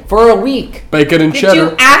day for a week. Bacon and Did cheddar.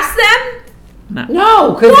 you ask them?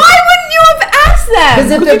 No, because Why wouldn't you have asked them? if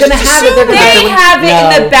they're going to have it, they're going to They have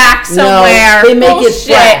it in the back somewhere. No, they make Bullshit.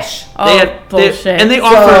 it fresh. Oh, bullshit. And they So-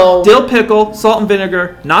 offer dill pickle, salt and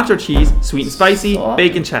vinegar, nacho cheese, sweet and spicy, Salt?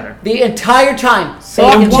 bacon cheddar. The entire time.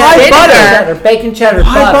 And why butter? Bacon cheddar.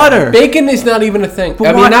 Why butter? Bacon is not even a thing. But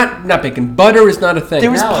I why- mean, not bacon. Butter is not a thing. There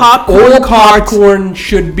was No. popcorn All carts. popcorn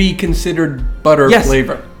should be considered butter Yes.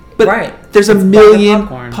 flavor. But Right. there's a It's million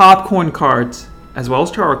butter popcorn carts, as well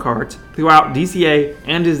as churro carts, throughout DCA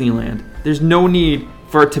and Disneyland. There's no need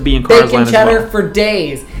for it to be in Cars Bacon Land as cheddar well. for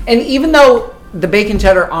days. And even though the bacon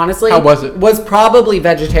cheddar, honestly, How was it? was probably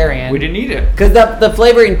vegetarian. We didn't eat it. Because the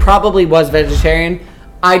flavoring probably was vegetarian.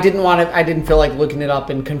 I didn't feel like looking it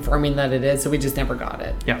up and confirming that it is, so we just never got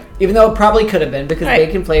it. Yeah. Even though it probably could have been, because Right.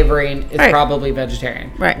 bacon flavoring is Right. probably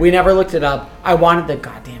vegetarian. Right. We never looked it up. I wanted the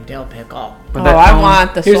goddamn dill pickle. Oh, I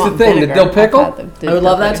want the Here's salt the and thing, the vinegar. dill pickle? I've had I would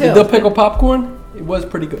love that The too. dill pickle popcorn, it was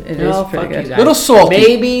pretty good. It No, is fuck pretty you good. guys. Little salty.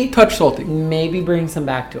 Maybe, Touch salty. maybe bring some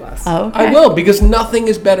back to us. Oh, okay. I will, because nothing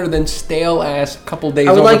is better than stale ass couple days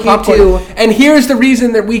I would old like you popcorn. to- And here's the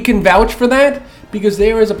reason that we can vouch for that, because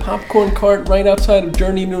there is a popcorn cart right outside of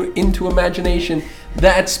Journey into Imagination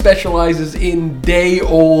that specializes in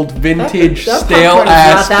day-old, vintage, That stale popcorn is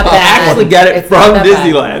ass not that popcorn. bad. Actually get it It's not from that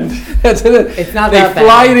bad. Disneyland. That's it. It's not they that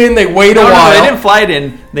fly bad. it in, they wait a No, while. they didn't fly it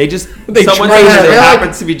in. They just They someone trained said it. there They're like-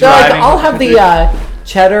 happens to be they're like, driving. I'll have the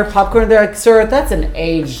cheddar popcorn. They're like, sir, that's an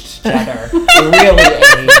aged cheddar. Really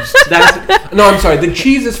aged. That's No, I'm sorry. The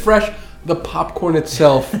cheese is fresh. The popcorn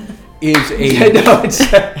itself is aged. no, it's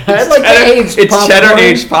I like the aged it's popcorn. cheddar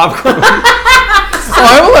aged popcorn. Oh,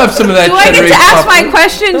 I will have some of that Do I cheddar get to aged ask my popcorn.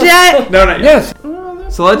 questions yet? No, not yet.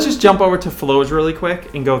 Yes. So let's just jump over to Flo's really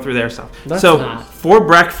quick and go through their stuff. Let's so not. for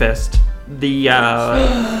breakfast, the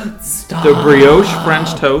Stop. the brioche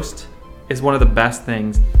French toast is one of the best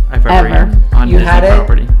things I've ever Ever. eaten on You Disney had it?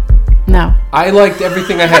 property. No. I liked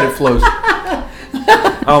everything I had at Flo's.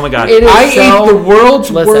 Oh my god! It is I so- ate the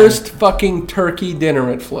world's Listen. worst fucking turkey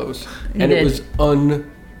dinner at Flo's, and You it did. was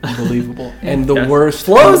unbelievable. And the Yes. worst.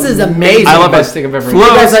 Flo's is amazing. I love best it. thing I've ever Flo- You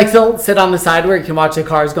eaten. guys like still sit on the side where you can watch the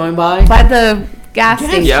cars going by? By the gas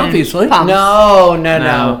station. yeah, obviously. pumps. No.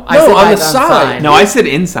 No. I sit No, on right the side. No, I sit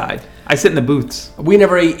inside. I sit in the booths. We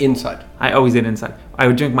never ate inside. I always ate inside. I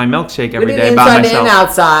would drink my milkshake We every did day by inside myself. and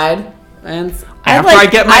outside. And After I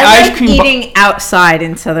get my ice like cream bo- eating outside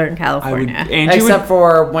in Southern I would- California. Angie except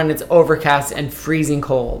for when it's overcast and freezing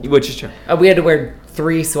cold. which is true. We had to wear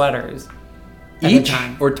 3 sweaters. At a Each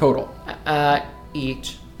time. or total?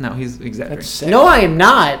 Each. No, he's exaggerating. That's sick. No, I am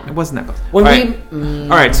not. It wasn't that close. When All we,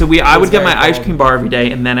 right. All right, so I would It's get my very ice cold. cream bar every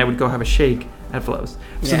day, and then I would go have a shake at Flo's.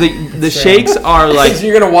 So Yeah, the it's true. shakes are like. So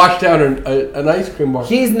you're gonna wash down an ice cream bar.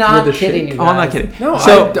 He's not with a kidding shake. you. Oh, I'm not guys. kidding. No,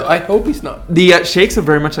 So I hope he's not. the shakes are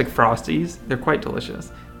very much like Frosties. They're quite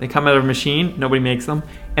delicious. They come out of a machine. Nobody makes them,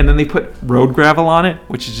 and then they put road gravel on it,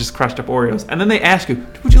 which is just crushed up Oreos. And then they ask you,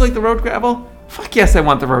 "Would you like the road gravel?" Fuck yes, I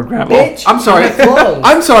want the road gravel. Bitch, I'm sorry. you're close.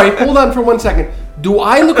 I'm sorry. Hold on for 1 second. Do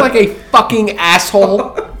I look like a fucking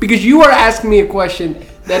asshole? Because you are asking me a question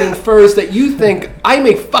that infers that you think I'm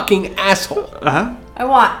a fucking asshole. Uh-huh. I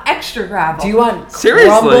want extra gravel. Do you want Seriously?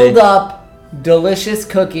 crumbled up, delicious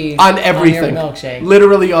cookies On everything. your milkshake?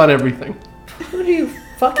 Literally on everything. Who do you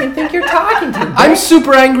fucking think you're talking to? I'm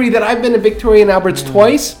super angry that I've been to Victoria and Albert's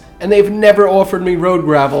twice, and they've never offered me road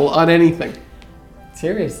gravel on anything.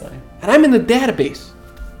 Seriously. And I'm in the database.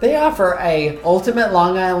 They offer a ultimate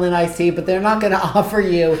Long Island iced tea, but they're not going to offer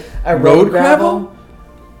you a Road road gravel? gravel.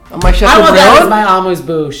 On my I want that as Chateaubriand? my amuse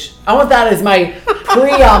bouche. I want that as my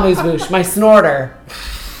pre-amuse bouche, my snorter.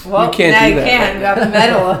 Well, You can't now do you that. can. You got the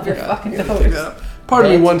metal up your fucking nose.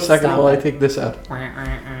 Pardon me Bitch, 1 second stop while I it. take this out.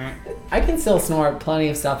 I can still snort plenty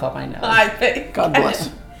of stuff up my nose. I think. God bless.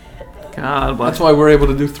 God bless. That's why we're able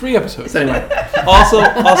to do 3 episodes. Anyway, also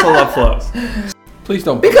love Flo's. Please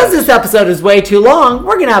don't. Because this episode is way too long,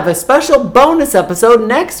 we're going to have a special bonus episode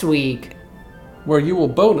next week Where you will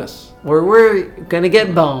bonus. where we're going to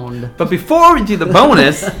get boned. But before we do the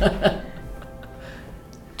bonus,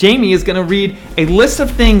 Jamie is going to read a list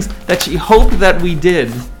of things that she hoped that we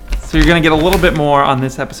did. So you're going to get a little bit more on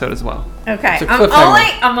this episode as well. Okay, It's a I'm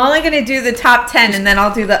cliffhanger. only gonna do the top 10, and then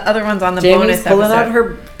I'll do the other ones on the Jamie's bonus pulling episode. out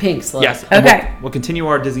her pink slip. Yes. and Okay. We'll continue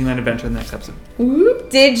our Disneyland adventure in the next episode.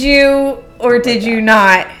 Did you or did you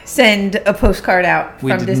not send a postcard out from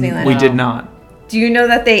Disneyland? We did not. Do you know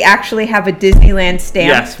that they actually have a Disneyland stamp?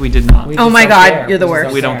 Yes, we did not. We Oh just my don't God, care. you're the We just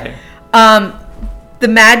worst. We don't care. The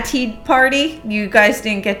Mad Tea Party, you guys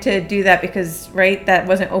didn't get to do that because, right, that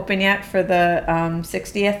wasn't open yet for the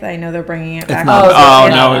 60th. I know they're bringing it back. It's not. Oh, Oh,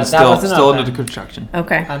 yeah, no, that it's still wasn't still open. under construction.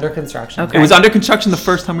 Okay. Under construction. Okay. It was under construction the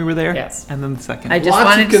first time we were there. Yes. And then the second. I just Lots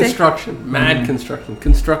wanted of to say. construction. Mad construction.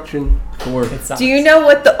 Construction for... It sucks. Do you know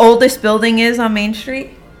what the oldest building is on Main Street?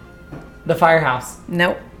 The firehouse?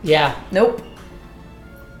 Nope. Yeah. Nope.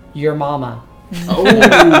 Your mama. Oh.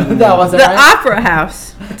 That wasn't The right. Opera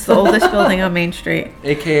House. It's the oldest building on Main Street.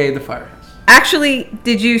 AKA the firehouse. Actually,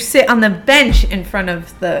 did you sit on the bench in front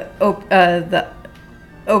of the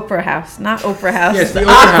Opera House? Not Oprah House. Yes, the the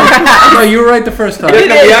Opera House. No, you were right the first time. we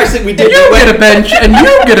did. You get a bench, and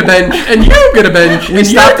you get a bench, and you get a bench, and We you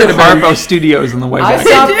stopped get at a bench. Harpo Studios on the way I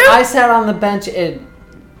back. sat on the bench at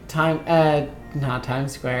not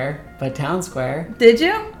Times Square, but Town Square. Did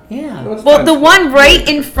you? Yeah. Well, the one right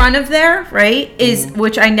in front of there, right, is,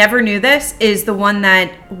 which I never knew this, is the one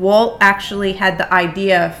that Walt actually had the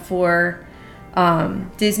idea for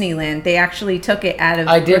Disneyland. They actually took it out of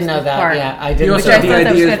I did know Griffith that. Park. Yeah, I You didn't. also I have the thought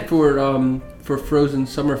that was ideas good. for Frozen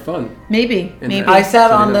Summer Fun. Maybe. And Maybe. I sat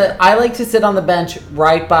So on you the. know. I like to sit on the bench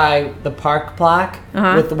right by the park plaque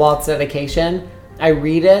Uh-huh. with the Walt's dedication. I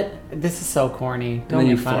read it. This is so corny. Don't then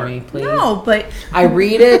you make fun of fart. me, please. No, but I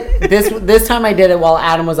read it. This time I did it while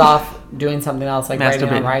Adam was off doing something else, like riding on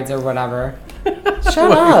Masturbating. rides or whatever.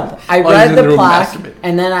 Shut up! I While he's read in the the room plaque, masturbating.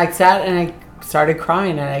 and then I sat and I started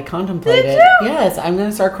crying and I contemplated. Did you? Yes, I'm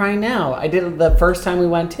gonna start crying now. I did it the first time we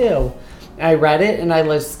went too. I read it and I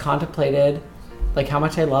just contemplated, like how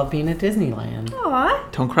much I love being at Disneyland. aw,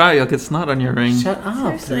 Don't cry, you'll get snot on your ring. Shut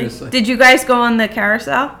up. Seriously. did you guys go on the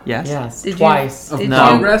carousel? Yes. Yes, Did you- twice. Of Did No.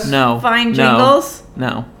 progress? No. Find no, Jingles?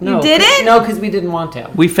 No. No, You didn't? No, because we didn't want to.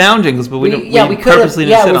 We found Jingles, but we We could have. purposely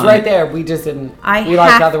didn't Yeah, sit it was on right it. there. We just didn't. I we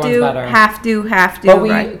liked have other ones to, better. have to. But we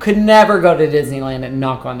right. could never go to Disneyland and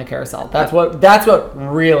not go on the carousel. That's what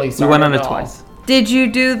really We started went on it all. twice. Did you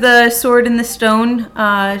do the Sword in the Stone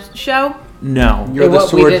show? No. You're the we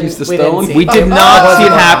sword, didn't- he's the we didn't stone. see We it. did Oh, not see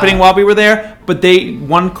it oh. happening while we were there, but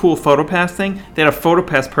one cool PhotoPass thing, they had a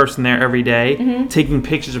PhotoPass person there every day taking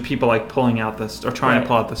pictures of people like pulling out this or trying Right. to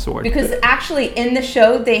pull out the sword. Because actually in the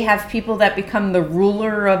show they have people that become the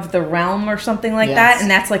ruler of the realm or something like Yes. that, and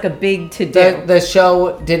that's like a big to do. The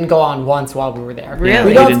show didn't go on once while we were there. Really? We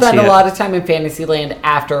We don't didn't spend see a it. lot of time in Fantasyland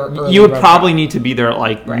after. early You would road probably trip. need to be there at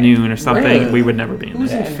like Right. noon or something. Really? We would never be in Who's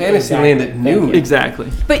there. in Fantasyland at noon? Exactly.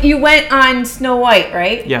 But you went on Snow White,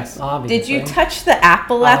 right? Yes. Obviously. Did you touch the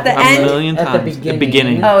apple at the A A end? million At the times.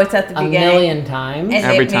 beginning. Oh, it's at the a beginning. million times? And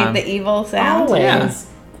Every it time. made the evil sound. Always. Yeah.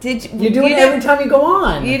 Did You do it every time you go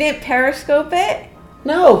on. You didn't periscope it?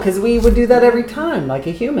 No, because we would do that every time, like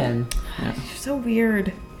a human. You're so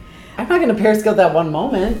weird. I'm not going to periscope that one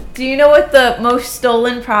moment. Do you know what the most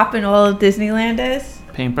stolen prop in all of Disneyland is?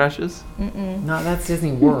 Paintbrushes? No, that's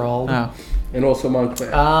Disney World. Oh. And also Montclair.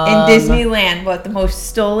 In Disneyland, what the most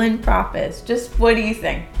stolen prop is? Just what do you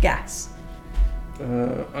think? Guess.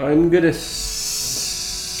 I'm gonna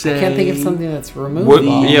say. I can't think of something that's What,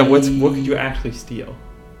 removable. yeah, what could you actually steal?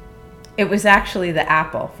 It was actually the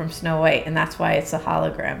apple from Snow White, and that's why it's a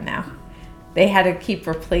hologram now. They had to keep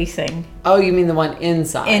replacing Oh, you mean the one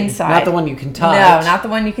inside? inside. Not the one you can touch. No, not the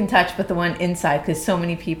one you can touch, but the one inside, because so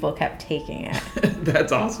many people kept taking it.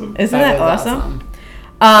 That's awesome. Isn't that is awesome?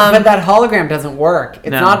 But that hologram doesn't work.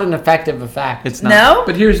 It's No. not an effective effect. It's not. No?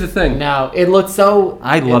 But here's the thing. No, it looks so.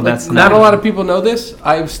 I love it that looks- snap. Not a lot of people know this.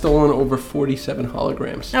 I've stolen over 47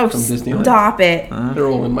 holograms Oh, from Disneyland. stop it. They're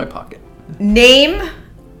all in my pocket. Name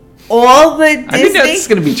all the Disney. I think that's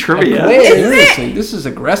going to be trivia. Wait, Seriously, this is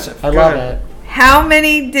aggressive. I love it. How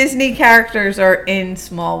many Disney characters are in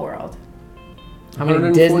Small World? How many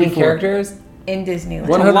Disney 144. characters? In Disneyland.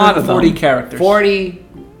 a lot of 140 them. characters. 40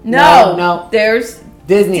 No, no. There's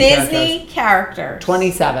Disney, Disney characters.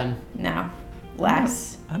 27. No,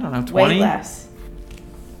 less. I don't know, Way 20? less.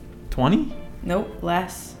 20? Nope,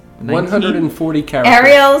 less. 140 characters.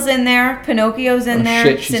 Ariel's in there. Pinocchio's in Oh there.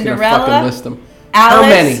 shit, she's gonna fucking Cinderella, list them. Alice, How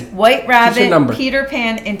many? White Just a number. Rabbit, Peter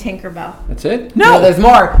Pan, and Tinkerbell. That's it? No, there's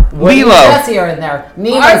more. Woody Lilo. and Jessie are in there.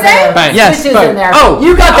 Nemo's Are in they? there. Bang. Yes, Stitch is bang. in there. Oh.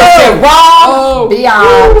 You got this shit wrong.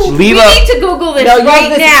 Biatch. We Lilo. need to Google this No, you right have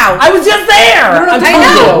this- now. I was just there. don't have I'm to I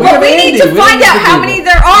telling know, you. We but have we Andy. need to We find don't out need to how Google. many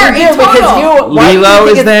there are You in do, because total. you- why did you Lilo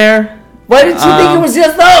think is it's- there. Why did you think it was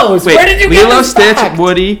just those? Wait, Where did you get Lilo, this Stitch, fact?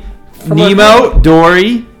 Woody, From Nemo,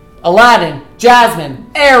 Dory, Aladdin, Jasmine,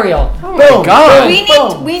 Ariel. my boom, God. boom, We need,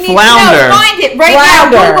 boom. we need Flounder. to know. Find it right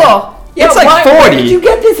Flounder. now. Google. Yeah, It's like why- Where 40. did you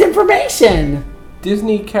get this information?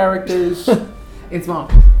 Disney characters. It's small.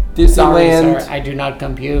 Sorry, Disneyland. sir. I do not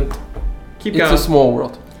compute. keep It's going. a small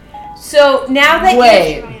world. So now that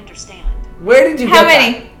Wait. I understand. Where did you how get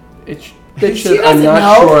many? It's That She shit, I'm doesn't not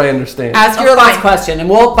know. sure I understand. Ask your last fine. question, and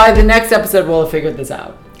we'll by the next episode we'll have figured this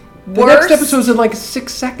out. The next episode's in like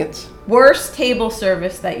 6 seconds. Worst table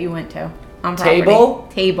service that you went to on property.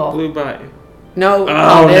 Table. Blue Bayou. No, Oh,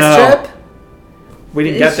 on this no. trip We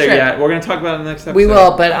didn't This get there trip. yet. We're gonna talk about it in the next episode. we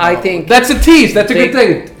will, but I think That's a tease. That's a good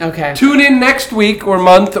thing. Okay. Tune in next week or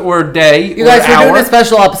month or day. You guys, or we're hour. doing a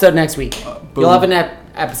special episode next week. boom. You'll have an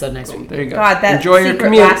episode next week. There you go. God, that Enjoy your secret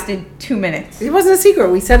commute. lasted 2 minutes. It wasn't a secret.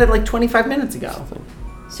 We said it like 25 minutes ago.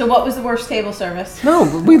 So what was the worst table service? No,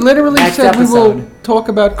 we literally Next said we will episode. talk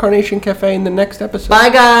about Carnation Cafe in the next episode. Bye,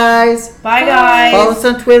 guys. Bye, guys. Follow us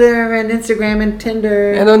on Twitter and Instagram and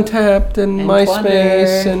Tinder. And Untapped and And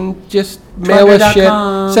MySpace Twinder. and just mail us shit.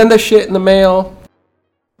 Twinder.com. Send us shit in the mail.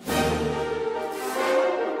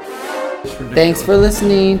 Thanks for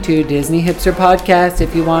listening to Disney Hipster Podcast.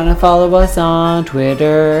 If you want to follow us on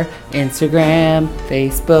Twitter, Instagram,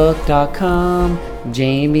 Facebook.com,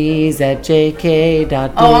 Jamie's at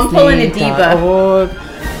jk.disney.org. Oh, I'm pulling a diva.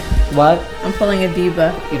 What? I'm pulling a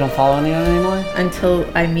diva You don't follow anyone anymore? until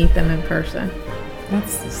I meet them in person.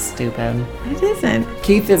 That's stupid. It isn't.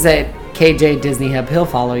 Keith is at KJ Disney Hub. He'll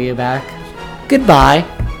follow you back. Goodbye.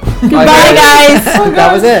 Bye, guys.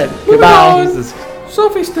 That was it. Goodbye. Jesus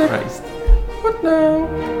Selfie stick. Christ. What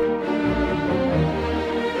now?